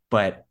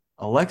 But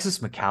Alexis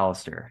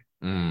McAllister,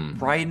 Mm.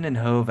 Brighton and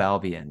Hove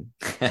Albion,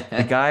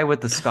 the guy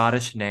with the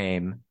Scottish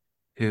name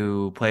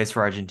who plays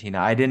for Argentina.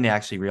 I didn't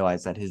actually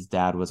realize that his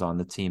dad was on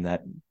the team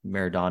that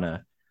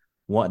Maradona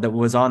that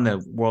was on the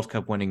World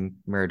Cup winning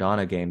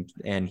Maradona game,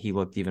 and he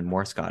looked even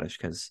more Scottish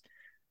because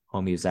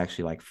homie was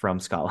actually like from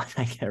Scotland.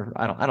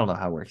 I don't know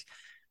how it works.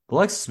 But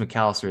Alexis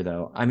McAllister,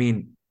 though, I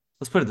mean,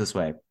 let's put it this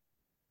way.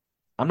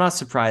 I'm not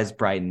surprised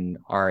Brighton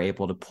are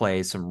able to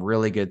play some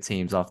really good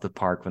teams off the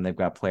park when they've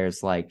got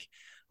players like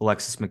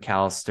Alexis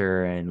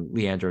McAllister and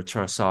Leandro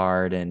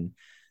Trossard and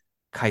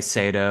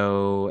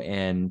Caicedo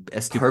and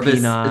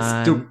Purvis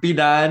Estupinan.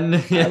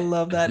 Estupinan. I Yeah.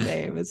 love that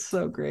name. It's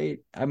so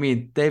great. I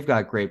mean, they've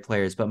got great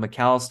players, but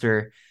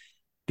McAllister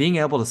being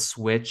able to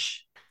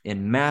switch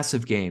in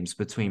massive games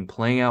between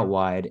playing out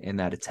wide and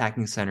that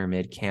attacking center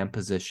mid cam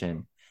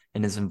position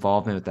and his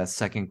involvement with that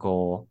second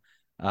goal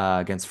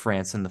against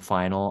France in the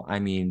final. I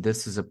mean,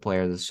 this is a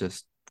player that's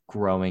just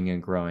growing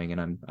and growing,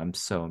 and I'm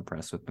so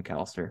impressed with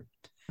McAllister.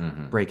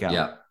 Breakout.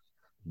 Yeah,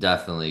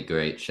 definitely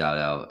great shout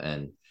out.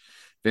 And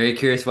very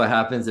curious what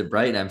happens at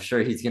Brighton. I'm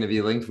sure he's going to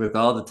be linked with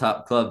all the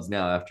top clubs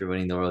now after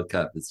winning the World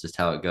Cup. It's just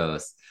how it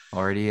goes.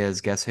 Already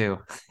is. Guess who?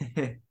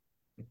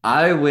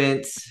 I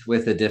went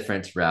with a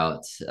different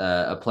route,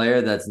 a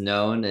player that's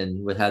known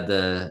and would had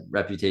the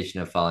reputation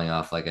of falling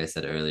off, like I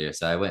said earlier.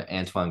 So I went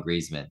Antoine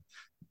Griezmann.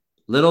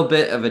 Little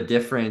bit of a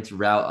different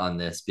route on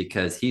this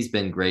because he's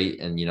been great,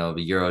 and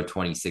the Euro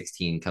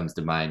 2016 comes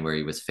to mind where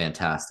he was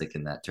fantastic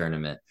in that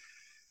tournament.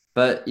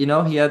 But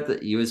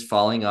he was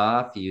falling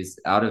off. He was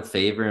out of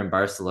favor in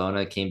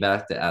Barcelona. Came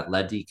back to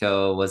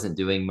Atletico, wasn't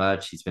doing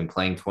much. He's been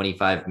playing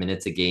 25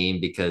 minutes a game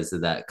because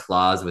of that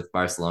clause with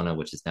Barcelona,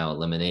 which is now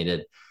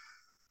eliminated.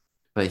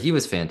 But he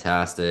was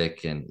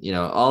fantastic, and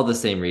all the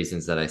same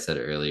reasons that I said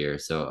earlier.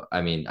 So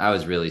I mean, I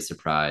was really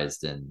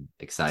surprised and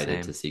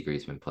excited to Same. see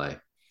Griezmann play.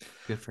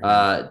 Good for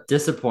him.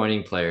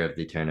 Disappointing player of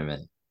the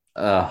tournament.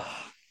 Ugh.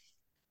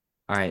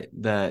 All right,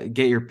 the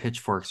get your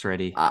pitchforks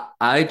ready.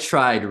 I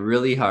tried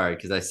really hard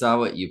because I saw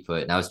what you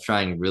put, and I was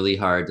trying really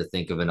hard to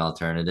think of an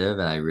alternative,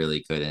 and I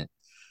really couldn't.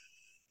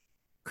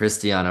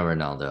 Cristiano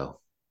Ronaldo.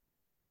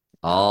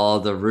 All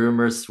the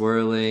rumors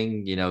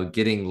swirling,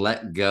 getting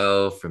let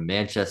go from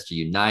Manchester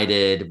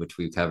United, which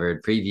we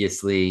covered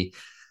previously,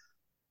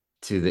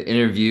 to the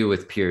interview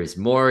with Piers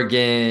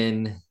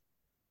Morgan,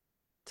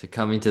 to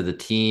coming to the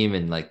team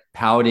and like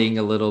pouting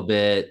a little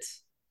bit,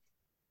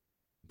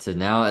 to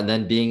now and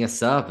then being a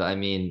sub. I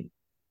mean,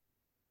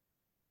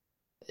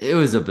 it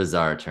was a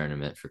bizarre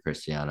tournament for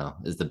Cristiano,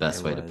 is the It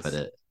best way to put was.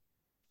 it.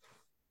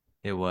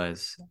 It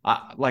was.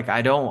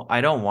 I don't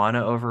want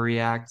to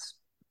overreact,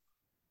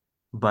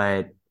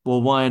 but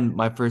well, one,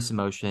 my first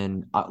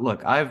emotion.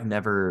 Look, I've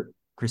never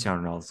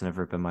Cristiano Ronaldo's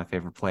never been my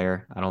favorite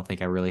player. I don't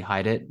think I really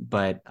hide it,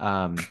 but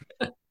I'm.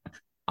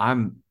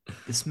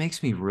 This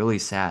makes me really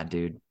sad,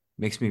 dude.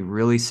 Makes me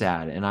really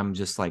sad, and I'm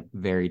just like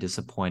very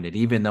disappointed.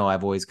 Even though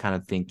I've always kind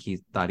of think he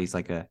thought he's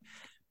like a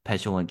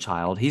petulant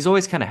child. He's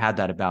always kind of had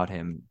that about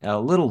him. A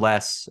little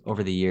less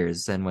over the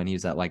years than when he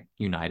was at like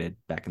United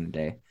back in the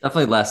day.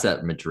 Definitely less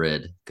at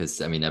Madrid because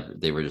I mean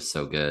they were just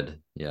so good.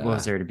 What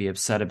was Yeah. there to be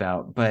upset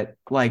about? But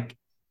like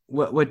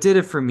what did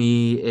it for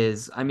me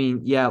is, I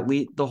mean, yeah,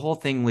 the whole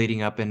thing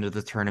leading up into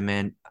the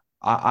tournament,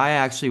 I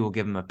actually will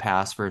give him a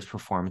pass for his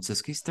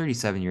performances. He's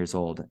 37 years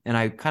old, and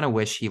I kind of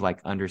wish he like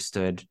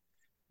understood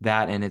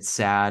that. And it's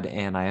sad,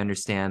 and I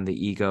understand the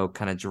ego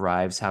kind of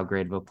drives how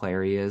great of a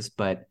player he is.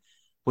 But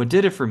what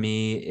did it for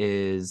me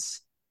is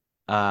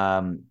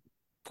um,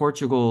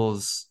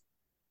 Portugal's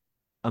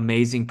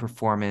amazing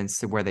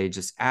performance where they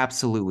just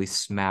absolutely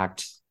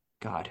smacked.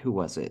 God, who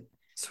was it?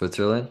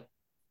 Switzerland.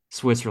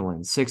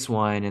 Switzerland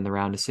 6-1 in the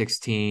round of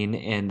 16,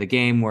 and the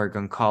game where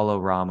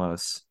Goncalo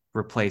Ramos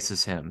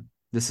replaces him.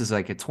 This is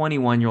like a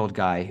 21-year-old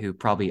guy who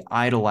probably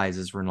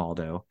idolizes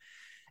Ronaldo,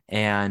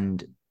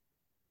 and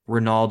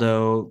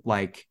Ronaldo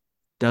like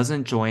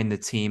doesn't join the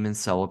team in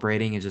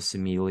celebrating and just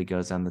immediately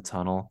goes down the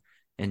tunnel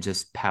and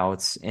just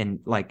pouts, and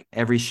like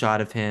every shot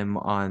of him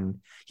on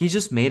he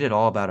just made it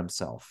all about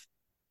himself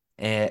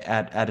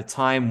at a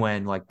time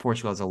when like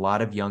Portugal has a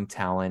lot of young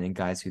talent and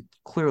guys who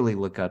clearly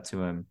look up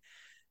to him.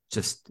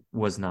 Just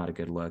was not a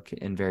good look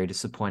and very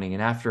disappointing.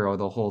 And after all,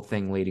 the whole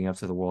thing leading up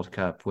to the World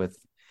Cup with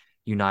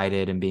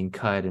United and being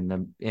cut in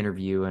the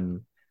interview and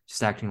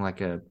just acting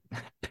like a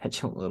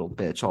petulant little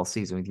bitch all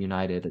season with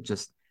United,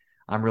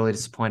 I'm really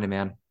disappointed,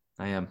 man.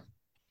 I am.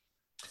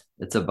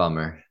 It's a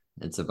bummer.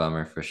 It's a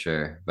bummer for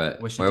sure.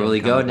 But Wish it where will didn't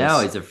he come go to now?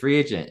 this. He's a free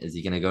agent. Is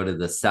he going to go to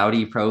the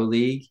Saudi Pro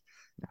League?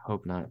 I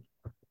hope not.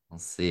 We'll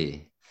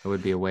see. It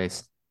would be a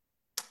waste.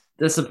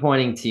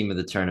 Disappointing team of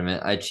the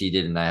tournament. I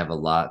cheated and I have a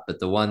lot, but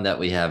the one that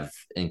we have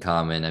in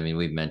common, I mean,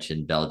 we've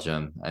mentioned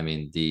Belgium. I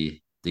mean, the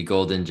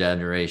golden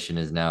generation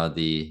is now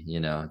the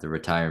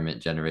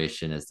retirement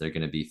generation as they're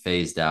going to be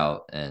phased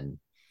out, and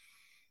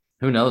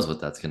who knows what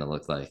that's going to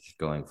look like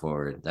going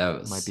forward.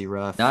 That Might was be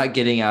rough. not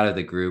getting out of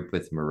the group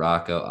with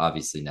Morocco,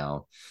 obviously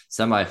now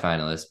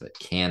semifinalists, but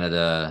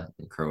Canada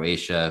and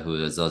Croatia,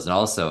 who is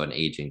also an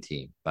aging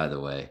team, by the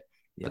way,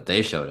 but Yep.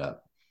 they showed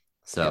up. Yep.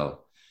 So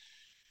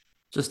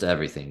just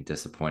everything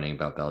disappointing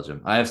about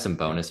Belgium. I have some Yep.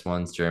 bonus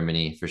ones.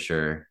 Germany for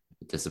sure,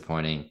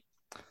 disappointing.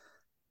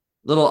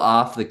 Little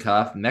off the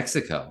cuff,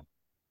 Mexico.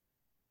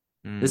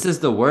 Mm. This is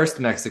the worst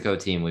Mexico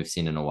team we've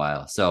seen in a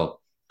while. So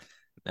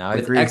Now I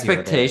with agree with you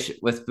over there.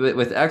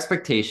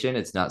 expectation,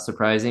 it's not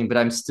surprising, but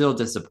I'm still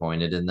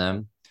disappointed in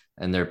them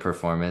and their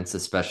performance,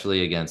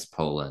 especially against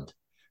Poland.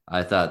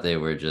 I thought they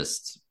were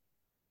just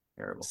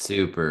Terrible.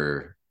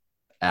 super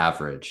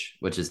average,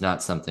 which is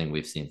not something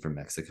we've seen from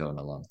Mexico in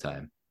a long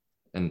time.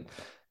 And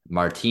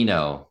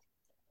Martino,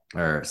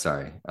 or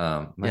sorry,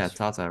 Yeah,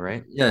 Tata,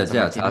 right? yeah, Tata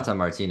yeah, Martino. Tata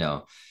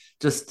Martino.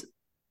 Just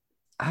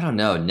I don't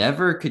know,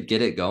 never could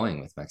get it going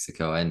with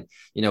Mexico. And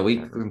we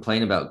Never.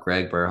 complain about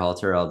Greg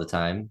Berhalter all the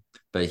time,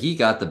 but he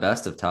got the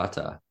best of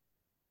Tata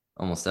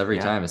almost every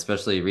Yeah, time,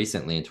 especially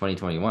recently in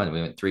 2021.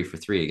 We went 3 for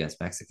 3 against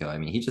Mexico. I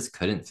mean, he just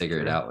couldn't it's figure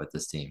it true. out with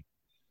this team.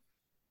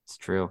 It's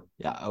true.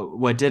 Yeah.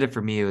 What did it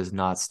for me was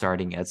not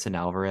starting Edson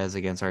Alvarez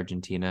against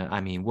Argentina.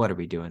 I mean, what are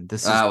we doing?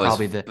 This is That was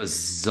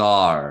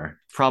bizarre.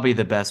 probably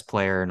the best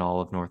player in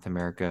all of North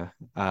America.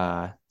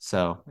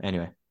 So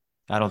anyway,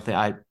 I don't think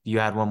I you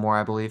had one more,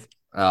 I believe.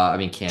 I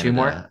mean, Two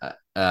more?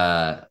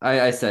 Canada.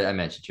 I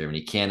mentioned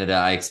Germany, Canada.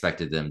 I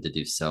expected them to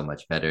do so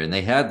much better, and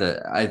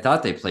I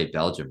thought they played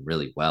Belgium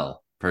really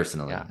well.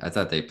 Personally, Yeah, I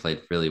thought they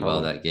played really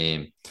well totally. that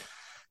game.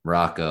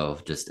 Morocco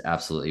just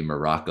absolutely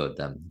Moroccoed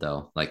them,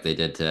 though, like they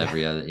did to Yeah.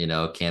 every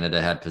other.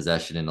 Canada had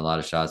possession in a lot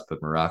of shots,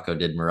 but Morocco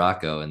did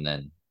Morocco, and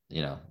then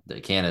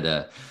the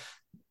Canada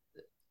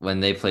when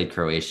they played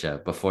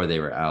Croatia before they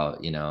were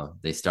out,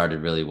 they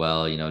started really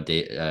well.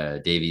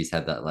 Davies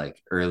had that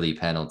like early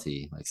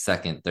penalty, like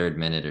second, third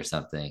minute or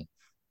something.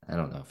 I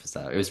don't know if it's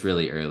that. It was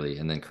really early,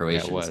 and then Yeah, it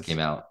Croatia just came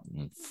was. out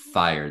and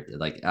fired,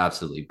 like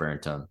absolutely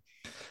burnt them.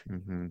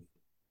 Hmm.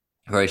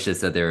 Croatia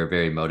said they were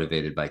very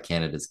motivated by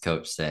Canada's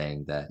coach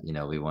saying that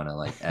we want to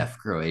like F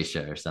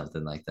Croatia or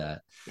something like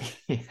that.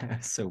 Yeah,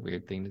 so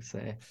weird thing to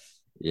say.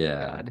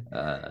 Yeah.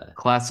 God.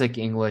 Classic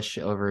English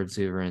over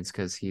exuberance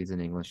because he's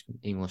an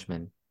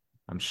Englishman.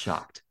 I'm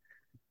shocked.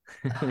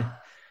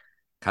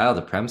 Kyle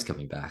the Prem's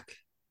coming back.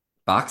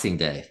 Boxing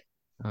Day.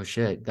 Oh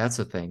shit, that's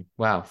a thing.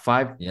 Wow,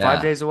 five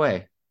Yeah. days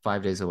away.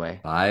 5 days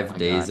away. Oh Five my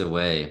days God.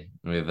 away.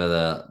 We have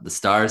the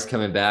stars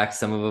coming back.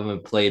 Some of them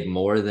have played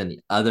more than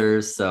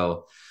others.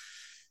 So,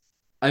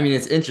 I mean,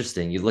 it's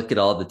interesting. You look at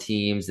all the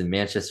teams, and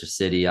Manchester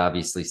City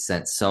obviously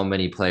sent so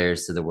many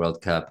players to the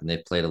World Cup, and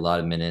they've played a lot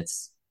of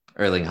minutes.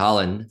 Erling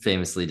Haaland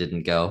famously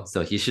didn't go,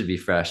 so he should be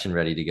fresh and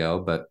ready to go.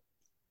 But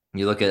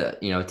you look at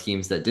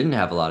teams that didn't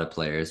have a lot of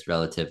players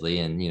relatively,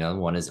 and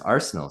one is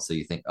Arsenal. So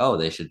you think, oh,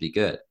 they should be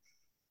good.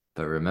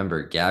 But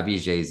remember, Gabby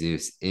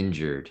Jesus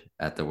injured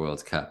at the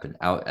World Cup and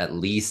out at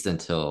least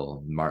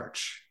until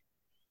March.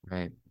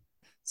 Right.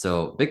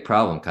 So big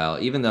problem, Kyle.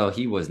 Even though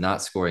he was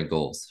not scoring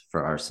goals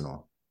for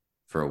Arsenal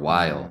for a Hmm.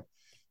 while,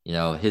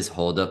 his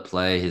hold up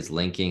play, his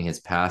linking,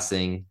 his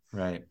passing,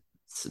 Right.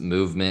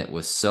 movement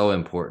was so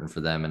important for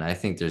them. And I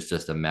think there's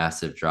just a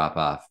massive drop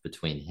off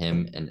between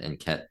him and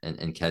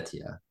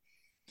Ketia.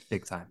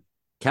 Big time.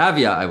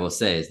 Caveat I will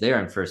say is they are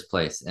in first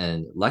place,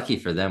 and lucky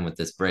for them with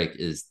this break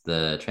is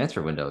the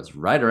transfer window is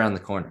right around the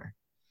corner.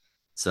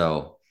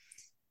 So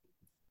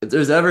if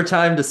there's ever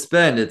time to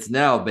spend, it's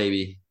now,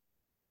 baby.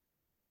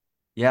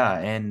 Yeah,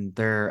 and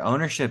their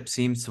ownership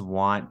seems to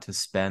want to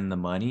spend the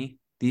money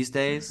these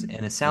days,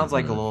 and it sounds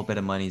like a Mm-hmm. little bit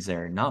of money's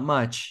there. Not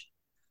much.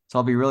 So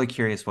I'll be really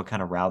curious what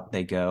kind of route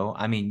they go.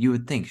 I mean, you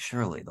would think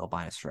surely they'll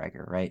buy a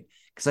striker, right?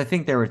 Because I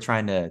think they were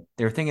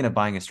thinking of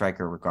buying a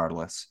striker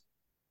regardless.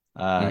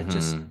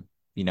 Just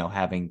Mm-hmm.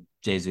 having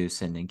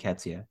Jesus and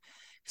Nketiah.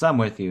 Because I'm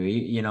with you.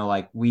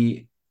 Like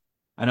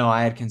I know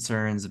I had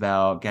concerns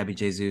about Gabby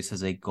Jesus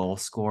as a goal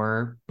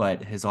scorer,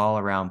 but his all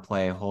around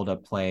play, hold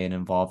up play, and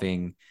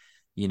involving,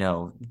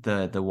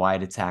 the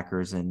wide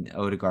attackers and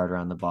Odegaard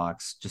around the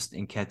box, just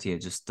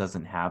Nketiah just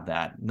doesn't have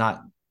that.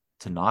 Not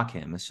to knock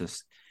him, it's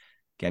just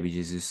Gabby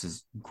Jesus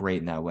is great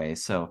in that way.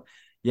 So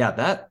yeah,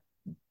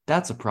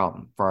 that's a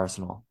problem for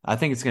Arsenal. I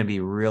think it's going to be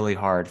really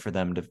hard for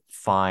them to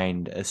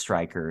find a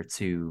striker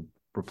to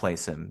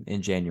replace him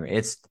in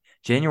January.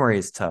 January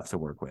is tough to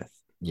work with.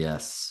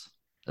 Yes.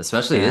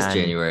 Especially this And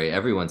January.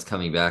 Everyone's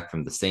coming back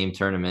from the same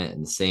tournament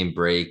and the same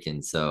break.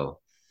 And so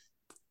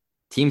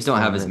teams don't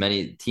well, have and as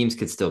many teams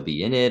could still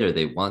be in it or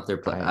they want their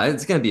play. right.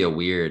 It's going to be a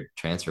weird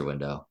transfer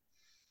window.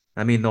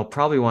 I mean, they'll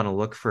probably want to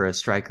look for a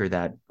striker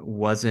that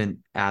wasn't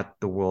at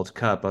the World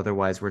Cup.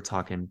 Otherwise, we're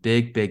talking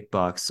big, big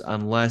bucks.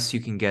 Unless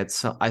you can get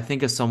some, I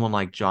think of someone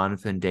like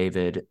Jonathan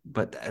David,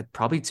 but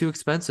probably too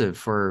expensive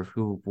for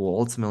who will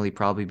ultimately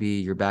probably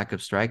be your backup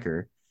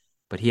striker.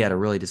 But he had a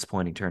really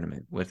disappointing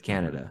tournament with Mhm.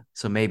 Canada.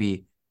 So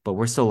maybe, but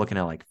we're still looking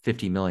at like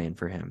 50 million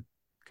for him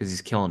because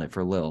he's killing it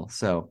for Lille.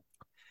 So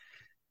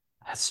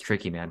that's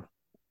tricky, man.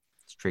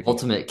 It's tricky.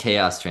 Ultimate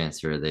chaos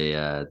transfer.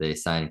 They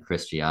signed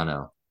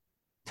Cristiano.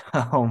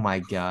 Oh my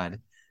God.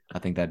 I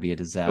think that'd be a It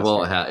won't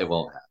disaster. have. It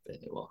won't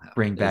happen. It won't happen.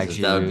 Bring back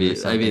That would Giroud or be. I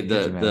something. mean, Could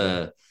you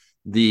imagine?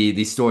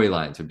 the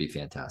storylines would be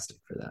fantastic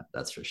for that.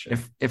 That's for sure.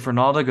 If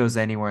Ronaldo goes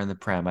anywhere in the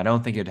Prem, I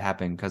don't think it'd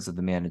happen because of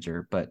the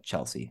manager, but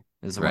Chelsea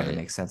is the one that Right.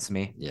 makes sense to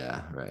me.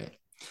 Yeah. Right.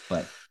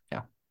 But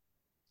yeah,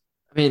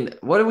 I mean,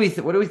 what do we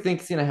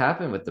think is going to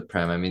happen with the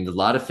Prem? I mean, a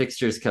lot of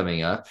fixtures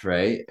coming up,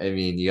 right? I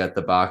mean, you got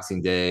the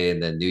Boxing Day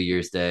and then New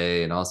Year's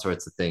Day and all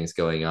sorts of things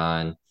going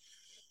on.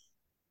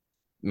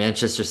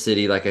 Manchester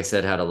City, like I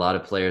said, had a lot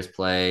of players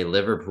play.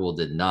 Liverpool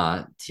did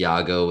not.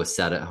 Thiago was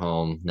sat at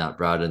home, not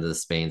brought into the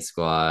Spain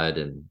squad,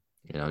 and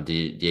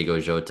Diego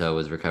Jota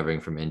was recovering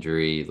from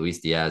injury. Luis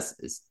Diaz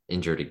is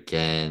injured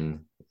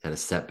again, had a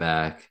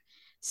setback.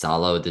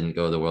 Salah didn't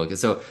go to the World Cup.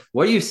 So,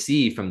 what do you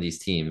see from these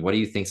teams? What do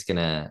you think's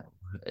gonna?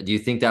 Do you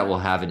think that will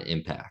have an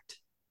impact?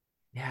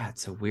 Yeah,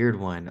 it's a weird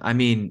one. I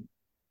mean,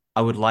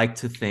 I would like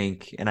to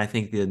think, and I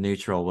think the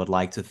neutral would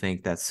like to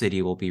think that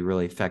City will be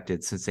really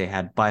affected since they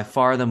had by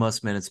far the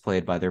most minutes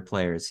played by their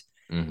players.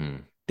 Mm-hmm.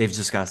 They've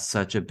just got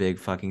such a big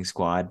fucking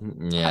squad.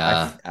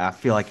 Yeah. I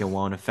feel like it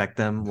won't affect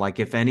them. Like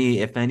if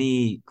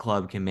any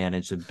club can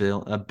manage a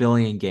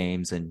billion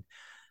games and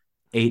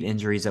 8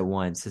 injuries at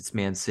once, it's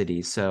Man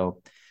City.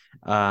 So,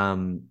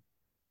 um,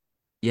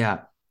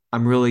 yeah,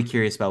 I'm really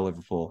curious about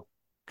Liverpool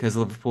because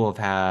Liverpool have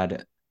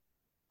had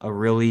a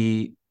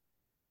really,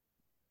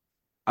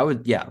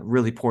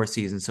 really poor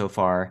season so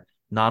far.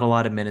 Not a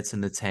lot of minutes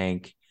in the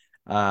tank.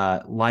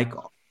 Like,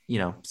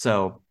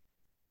 so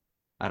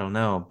I don't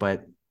know,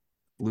 but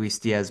Luis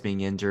Diaz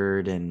being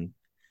injured and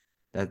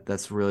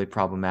that's really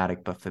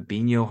problematic. But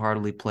Fabinho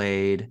hardly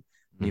played.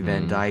 I mean,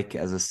 Van Mm-hmm. Dijk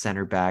as a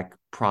center back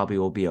probably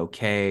will be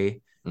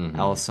okay. Mm-hmm.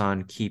 Alisson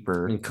I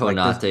keeper, mean, like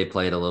this, Konate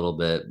played a little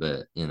bit,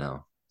 but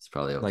it's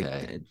probably like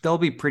okay. they'll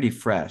be pretty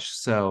fresh.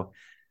 So,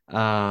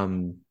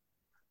 um,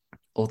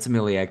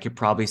 ultimately, I could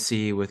probably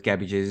see with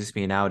Gabby Jesus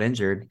being out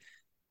injured.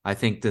 I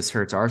think this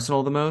hurts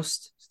Arsenal the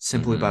most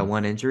simply by Mm-hmm.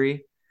 one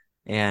injury.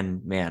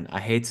 And man, I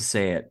hate to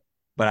say it,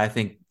 but I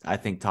think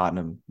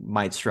Tottenham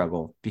might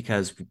struggle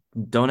because we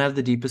don't have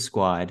the deepest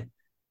squad.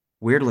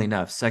 Weirdly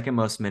enough, second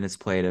most minutes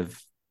played of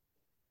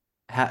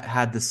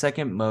had the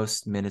second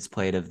most minutes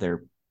played of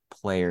their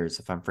players,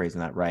 if I'm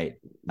phrasing that right,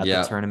 at the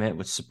Yeah. tournament,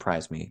 which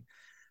surprised me.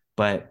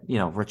 But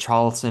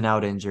Richarlison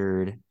out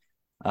injured.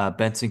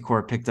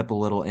 Bentancur picked up a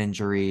little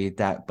injury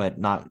but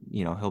not,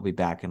 he'll be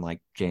back in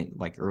like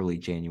early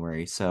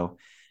January. So,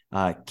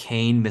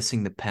 Kane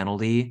missing the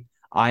penalty.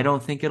 I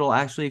don't think it'll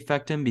actually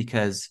affect him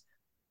because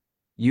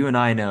you and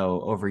I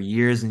know over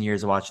years and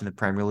years of watching the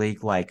Premier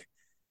League, like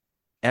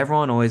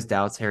everyone always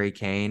doubts Harry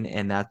Kane,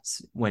 and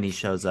that's when he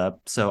shows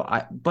up.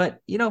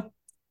 But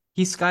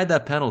he skied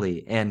that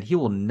penalty, and he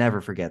will never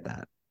forget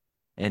that,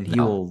 and he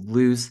No. will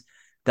lose.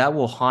 That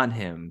will haunt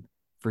him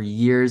for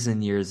years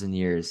and years and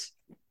years.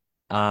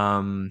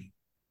 Um,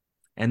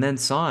 and then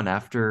Son,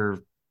 after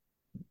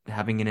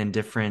having an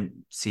indifferent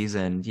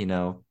season,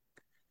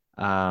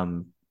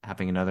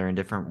 having another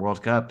indifferent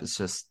World Cup, it's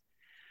just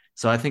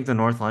so I think the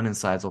North London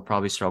sides will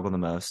probably struggle the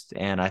most,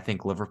 and I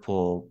think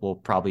Liverpool will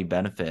probably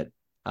benefit.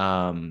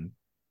 Um,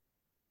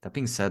 that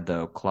being said,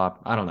 though,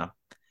 Klopp, I don't know.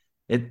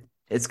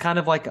 It's kind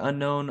of like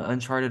unknown,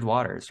 uncharted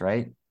waters,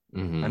 right? I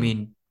Mm-hmm.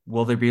 mean,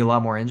 will there be a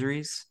lot more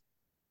injuries?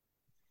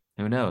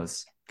 Who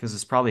knows? Because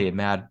it's probably a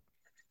mad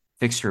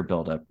fixture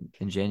buildup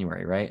in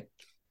January, right?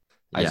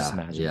 I just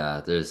Yeah, imagine.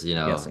 yeah. There's, I'm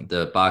guessing.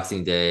 the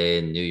Boxing Day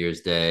and New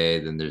Year's Day,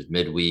 then there's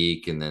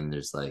midweek, and then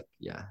there's and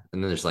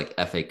then there's like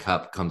FA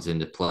Cup comes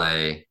into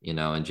play,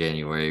 in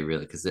January,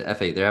 really, because the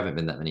FA there haven't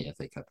been that many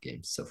FA Cup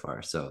games so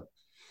far. So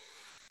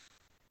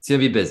it's gonna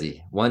be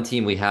busy. One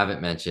team we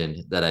haven't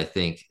mentioned that I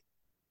think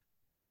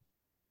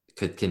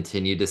could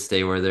continue to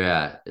stay where they're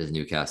at is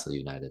Newcastle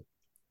United.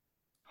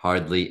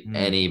 Hardly Hmm,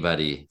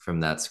 anybody from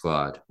that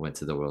squad went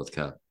to the World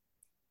Cup.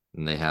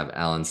 And they have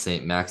Alan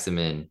St.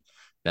 Maximin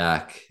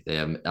back. They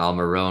have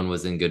Almiron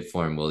was in good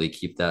form. Will he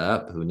keep that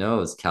up? Who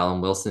knows? Callum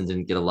Wilson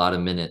didn't get a lot of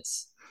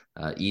minutes.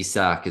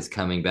 Isak is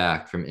coming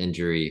back from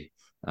injury,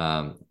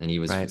 and he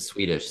was right.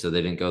 Swedish, so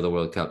they didn't go to the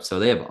World Cup. So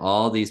they have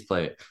all these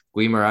players.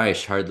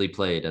 Guimaraes hardly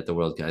played at the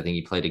World Cup. I think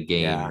he played a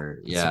game Yeah,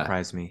 or that yeah.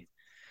 surprised me.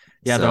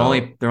 Yeah, they're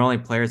only So they're only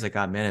players that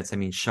got minutes. I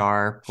mean,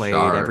 Shar played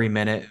every Shar,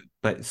 minute,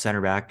 but center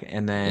back,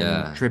 and then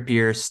yeah.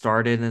 Trippier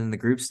started in the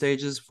group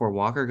stages before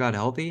Walker got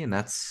healthy, and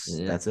that's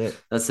Yeah, that's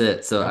it. that's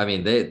it. So I Yep.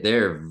 mean,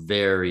 they're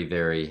very,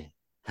 very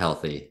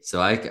healthy.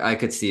 So I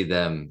could see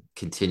them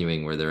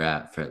continuing where they're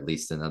at for at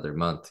least another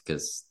month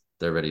because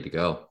they're ready to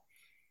go.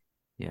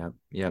 Yep.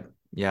 Yep.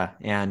 Yeah.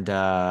 And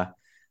I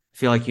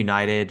feel like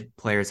United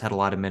players had a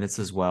lot of minutes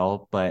as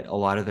well, but a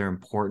lot of their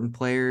important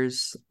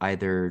players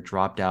either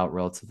dropped out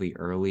relatively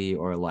early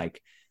or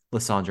like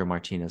Lissandro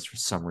Martinez for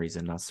some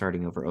reason not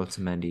starting over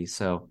Otamendi.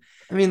 So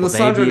I mean, will they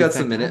Lissandro be got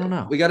some affected? I don't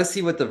minute. know. We got to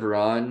see what the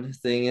Veron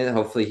thing is.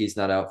 Hopefully, he's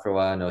not out for a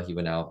while. I know he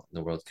went out in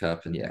the World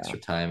Cup in Yeah. extra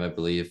time, I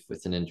believe,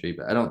 with an injury,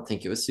 but I don't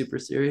think it was super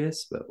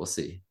serious. But we'll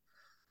see.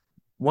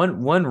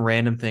 One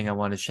random thing I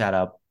want to shout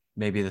out.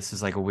 Maybe this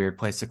is like a weird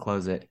place to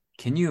close it.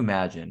 Can you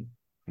imagine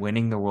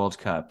winning the World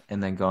Cup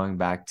and then going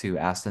back to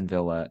Aston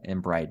Villa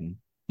and Brighton?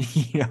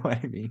 You know what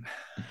I mean?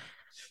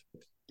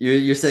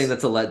 You're saying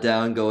that's a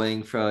letdown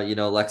going from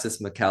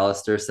Alexis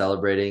McAllister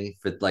celebrating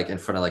for like in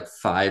front of like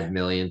 5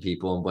 million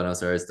people in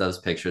Buenos Aires. Those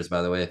pictures,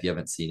 by the way, if you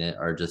haven't seen it,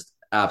 are just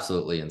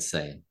absolutely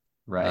insane.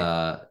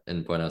 Right.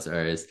 In Buenos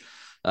Aires,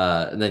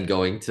 and then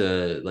going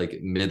to like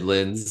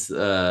Midlands,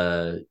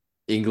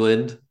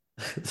 England.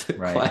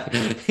 Right.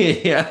 Quite,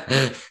 yeah,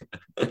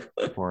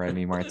 For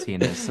Emi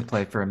Martinez to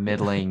play for a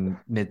middling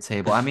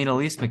mid-table. I mean, at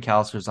least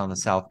McAllister's on the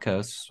South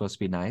Coast. It's supposed to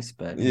be nice,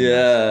 but who knows?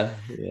 yeah,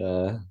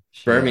 yeah.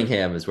 Shit.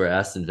 Birmingham is where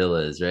Aston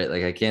Villa is, right?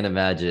 Like I can't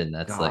imagine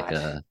that's like God.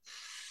 a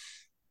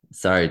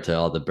sorry to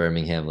all the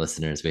Birmingham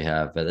listeners we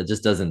have, but it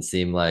just doesn't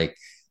seem like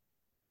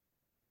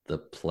the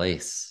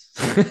place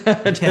to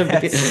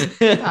Yes.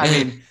 I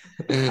mean,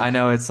 be. I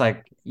know it's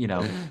like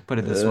put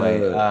it this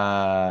way.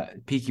 Uh,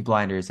 Peaky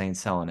Blinders ain't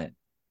selling it.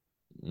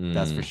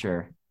 That's for mm,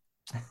 sure.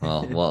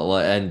 well, we'll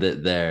end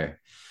it there.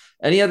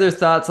 Any other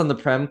thoughts on the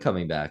Prem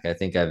coming back? I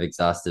think I've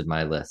exhausted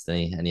my list.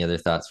 Any other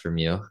thoughts from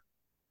you?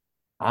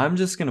 I'm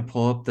just gonna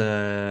pull up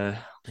the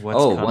what's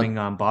Oh, one coming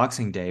on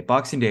Boxing Day.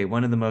 Boxing Day,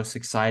 one of the most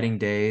exciting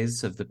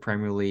days of the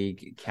Premier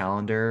League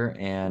calendar,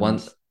 and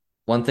one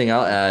one thing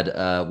I'll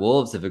add,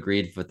 Wolves have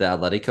agreed with the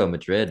Atletico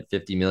Madrid,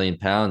 50 million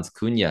pounds,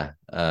 Cunha.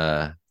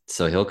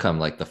 So he'll come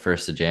like the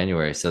 1st of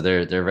January. So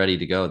they're ready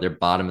to go. They're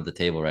bottom of the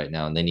table right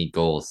now and they need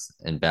goals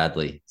and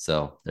badly.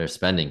 So they're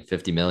spending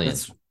 50 million.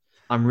 that's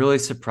I'm really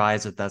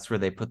surprised that that's where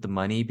they put the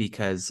money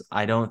because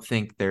I don't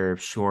think they're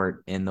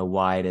short in the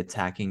wide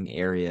attacking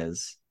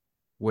areas,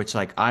 which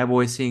like I've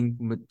always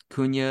seen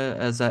Cunha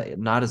as a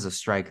not as a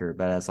striker,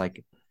 but as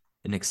like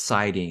an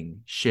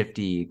exciting,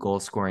 shifty, goal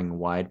scoring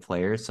wide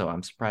player. So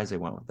I'm surprised they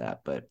went with that.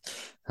 But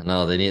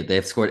No,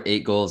 they've scored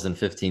 8 goals in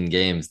 15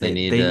 games. They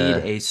need they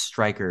need a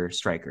striker.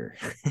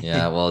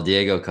 yeah, well,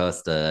 Diego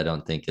Costa, I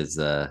don't think is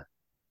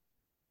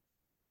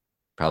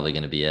probably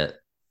gonna be it.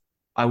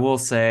 I will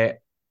say,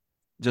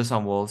 just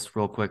on Wolves,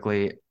 real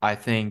quickly, I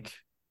think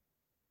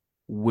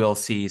we'll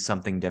see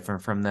something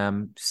different from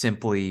them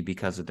simply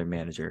because of their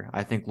manager.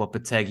 I think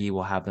Lopetegui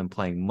will have them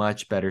playing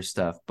much better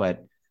stuff,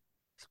 but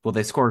will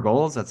they score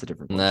goals? That's a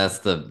different And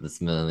question. that's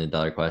 $1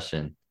 million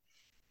question.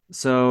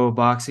 So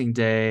Boxing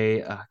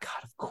Day,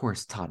 God, of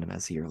course Tottenham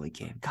has the early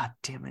game. God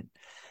damn it.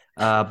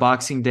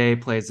 Boxing Day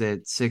plays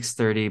at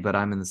 6:30, but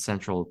I'm in the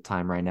central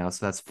time right now.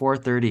 So that's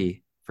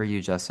 4:30 for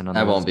you, Justin, on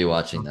I the won't West be Coast. I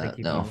watching don't think that.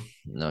 you can No, even.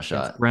 no It's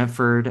shot.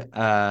 Brentford,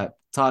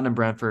 Tottenham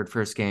Brentford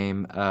first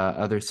game.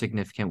 Other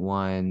significant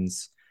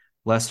ones.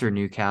 Leicester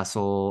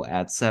Newcastle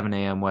at 7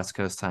 a.m. West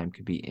Coast time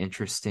could be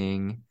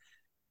interesting.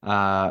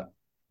 Uh,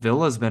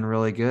 Villa's been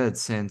really good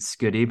since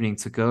Good Evening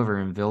took over,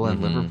 and Villa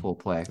and Mm-hmm. Liverpool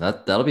play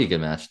That'll be a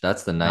good match.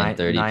 That's the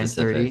 9:30 nine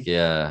Pacific. 30,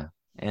 Yeah.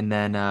 and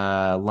then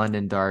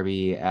London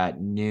Derby at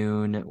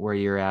noon, where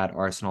you're at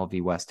Arsenal v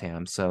West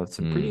Ham. So it's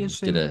some pretty Get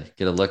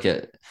interesting. a look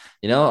at,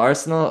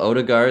 Arsenal,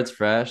 Odegaard's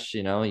fresh,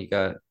 you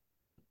got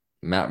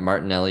Matt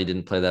Martinelli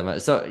didn't play that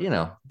much. So,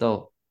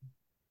 they'll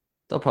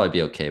probably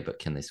be okay, but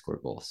can they score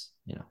goals?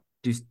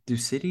 Do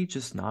City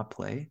just not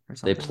play or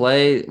They something?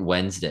 play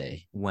Wednesday.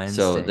 So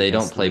Wednesday they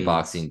don't against play Leeds.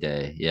 Boxing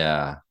Day.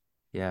 Yeah.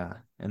 Yeah,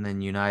 and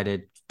then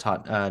United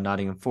taught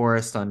Nottingham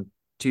Forest on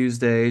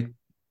Tuesday.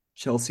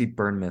 Chelsea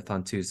Bournemouth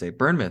on Tuesday.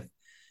 Bournemouth,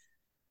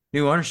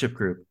 new ownership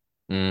group.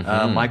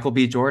 Mm-hmm. Michael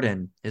B.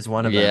 Jordan is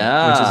one of them,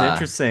 which is Yeah.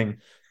 interesting.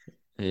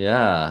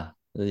 Yeah.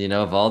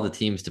 Of all the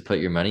teams to put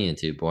your money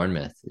into,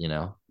 Bournemouth,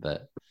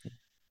 but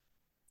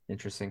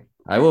Interesting.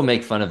 I will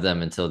make fun of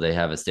them until they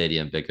have a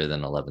stadium bigger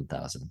than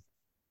 11,000.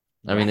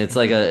 I Yeah. mean, it's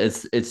like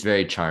it's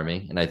very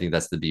charming, and I think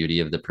that's the beauty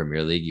of the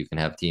Premier League. You can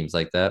have teams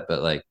like that,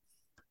 but like,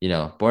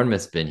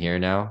 Bournemouth's been here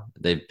now.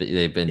 They've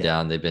been Yeah.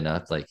 down, they've been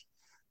up. Like,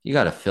 you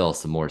got to fill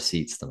some more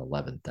seats than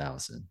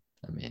 11,000.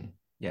 I mean,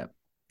 Yeah.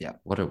 Yeah.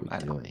 what are we I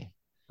know. doing?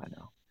 I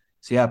know.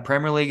 So yeah,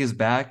 Premier League is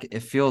back.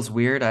 It feels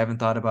weird. I haven't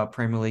thought about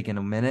Premier League in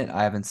a minute.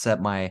 I haven't thought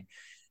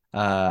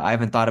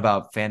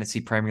about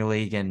fantasy Premier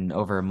League in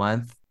over a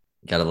month.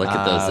 Got to look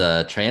at those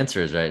Uh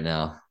transfers right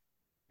now.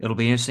 It'll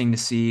be interesting to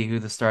see who's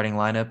in the starting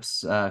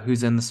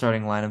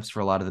lineups for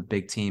a lot of the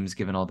big teams,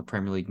 given all the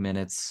Premier League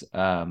minutes.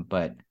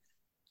 But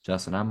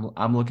Justin,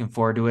 I'm looking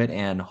forward to it.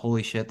 And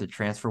holy shit, the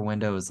transfer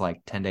window is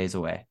like 10 days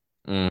away.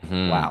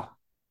 Hmm. Wow.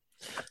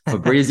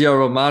 Fabrizio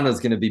Romano is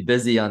going to be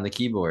busy on the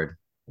keyboard.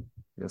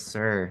 Yes,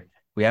 sir.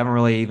 We haven't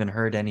really even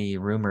heard any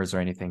rumors or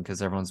anything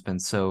because everyone's been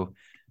so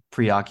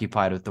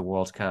preoccupied with the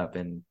World Cup,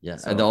 and Yeah,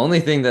 and the so only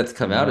thing that's who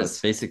come out is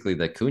knows? basically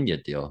the Cunha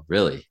deal,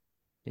 really,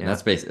 and Yeah.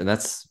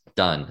 that's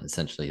done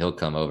essentially. He'll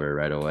come over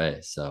right away.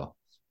 So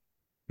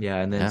Yeah,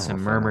 and then yeah, we'll some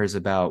find out. murmurs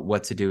about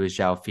what to do with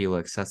Zhao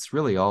Felix. That's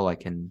really all I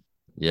can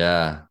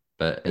Yeah,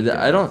 but think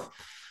I don't. of.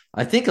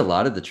 I think a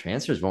lot of the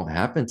transfers won't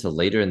happen till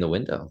later in the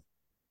window.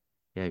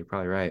 Yeah, you're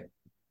probably right.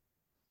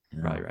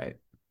 Yeah. Probably right.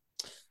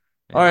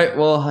 All Man. right.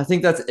 Well, I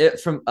think that's it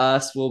from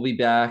us. We'll be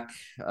back.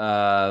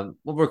 We'll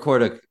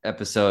record a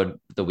episode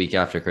the week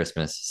after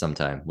Christmas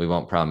sometime. We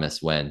won't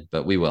promise when,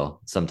 but we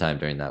will sometime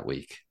during that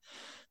week.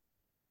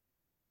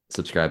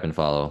 Subscribe and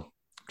follow.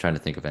 I'm trying to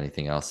think of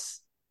anything else.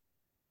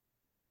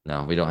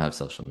 No, we don't have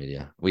social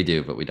media. We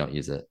do, but we don't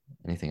use it.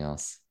 Anything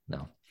else?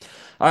 No.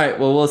 All right.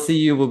 Well, we'll see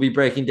you. We'll be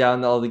breaking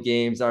down all the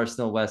games: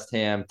 Arsenal, West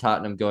Ham,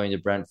 Tottenham going to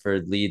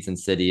Brentford, Leeds, and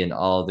City, and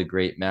all the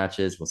great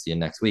matches. We'll see you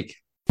next week.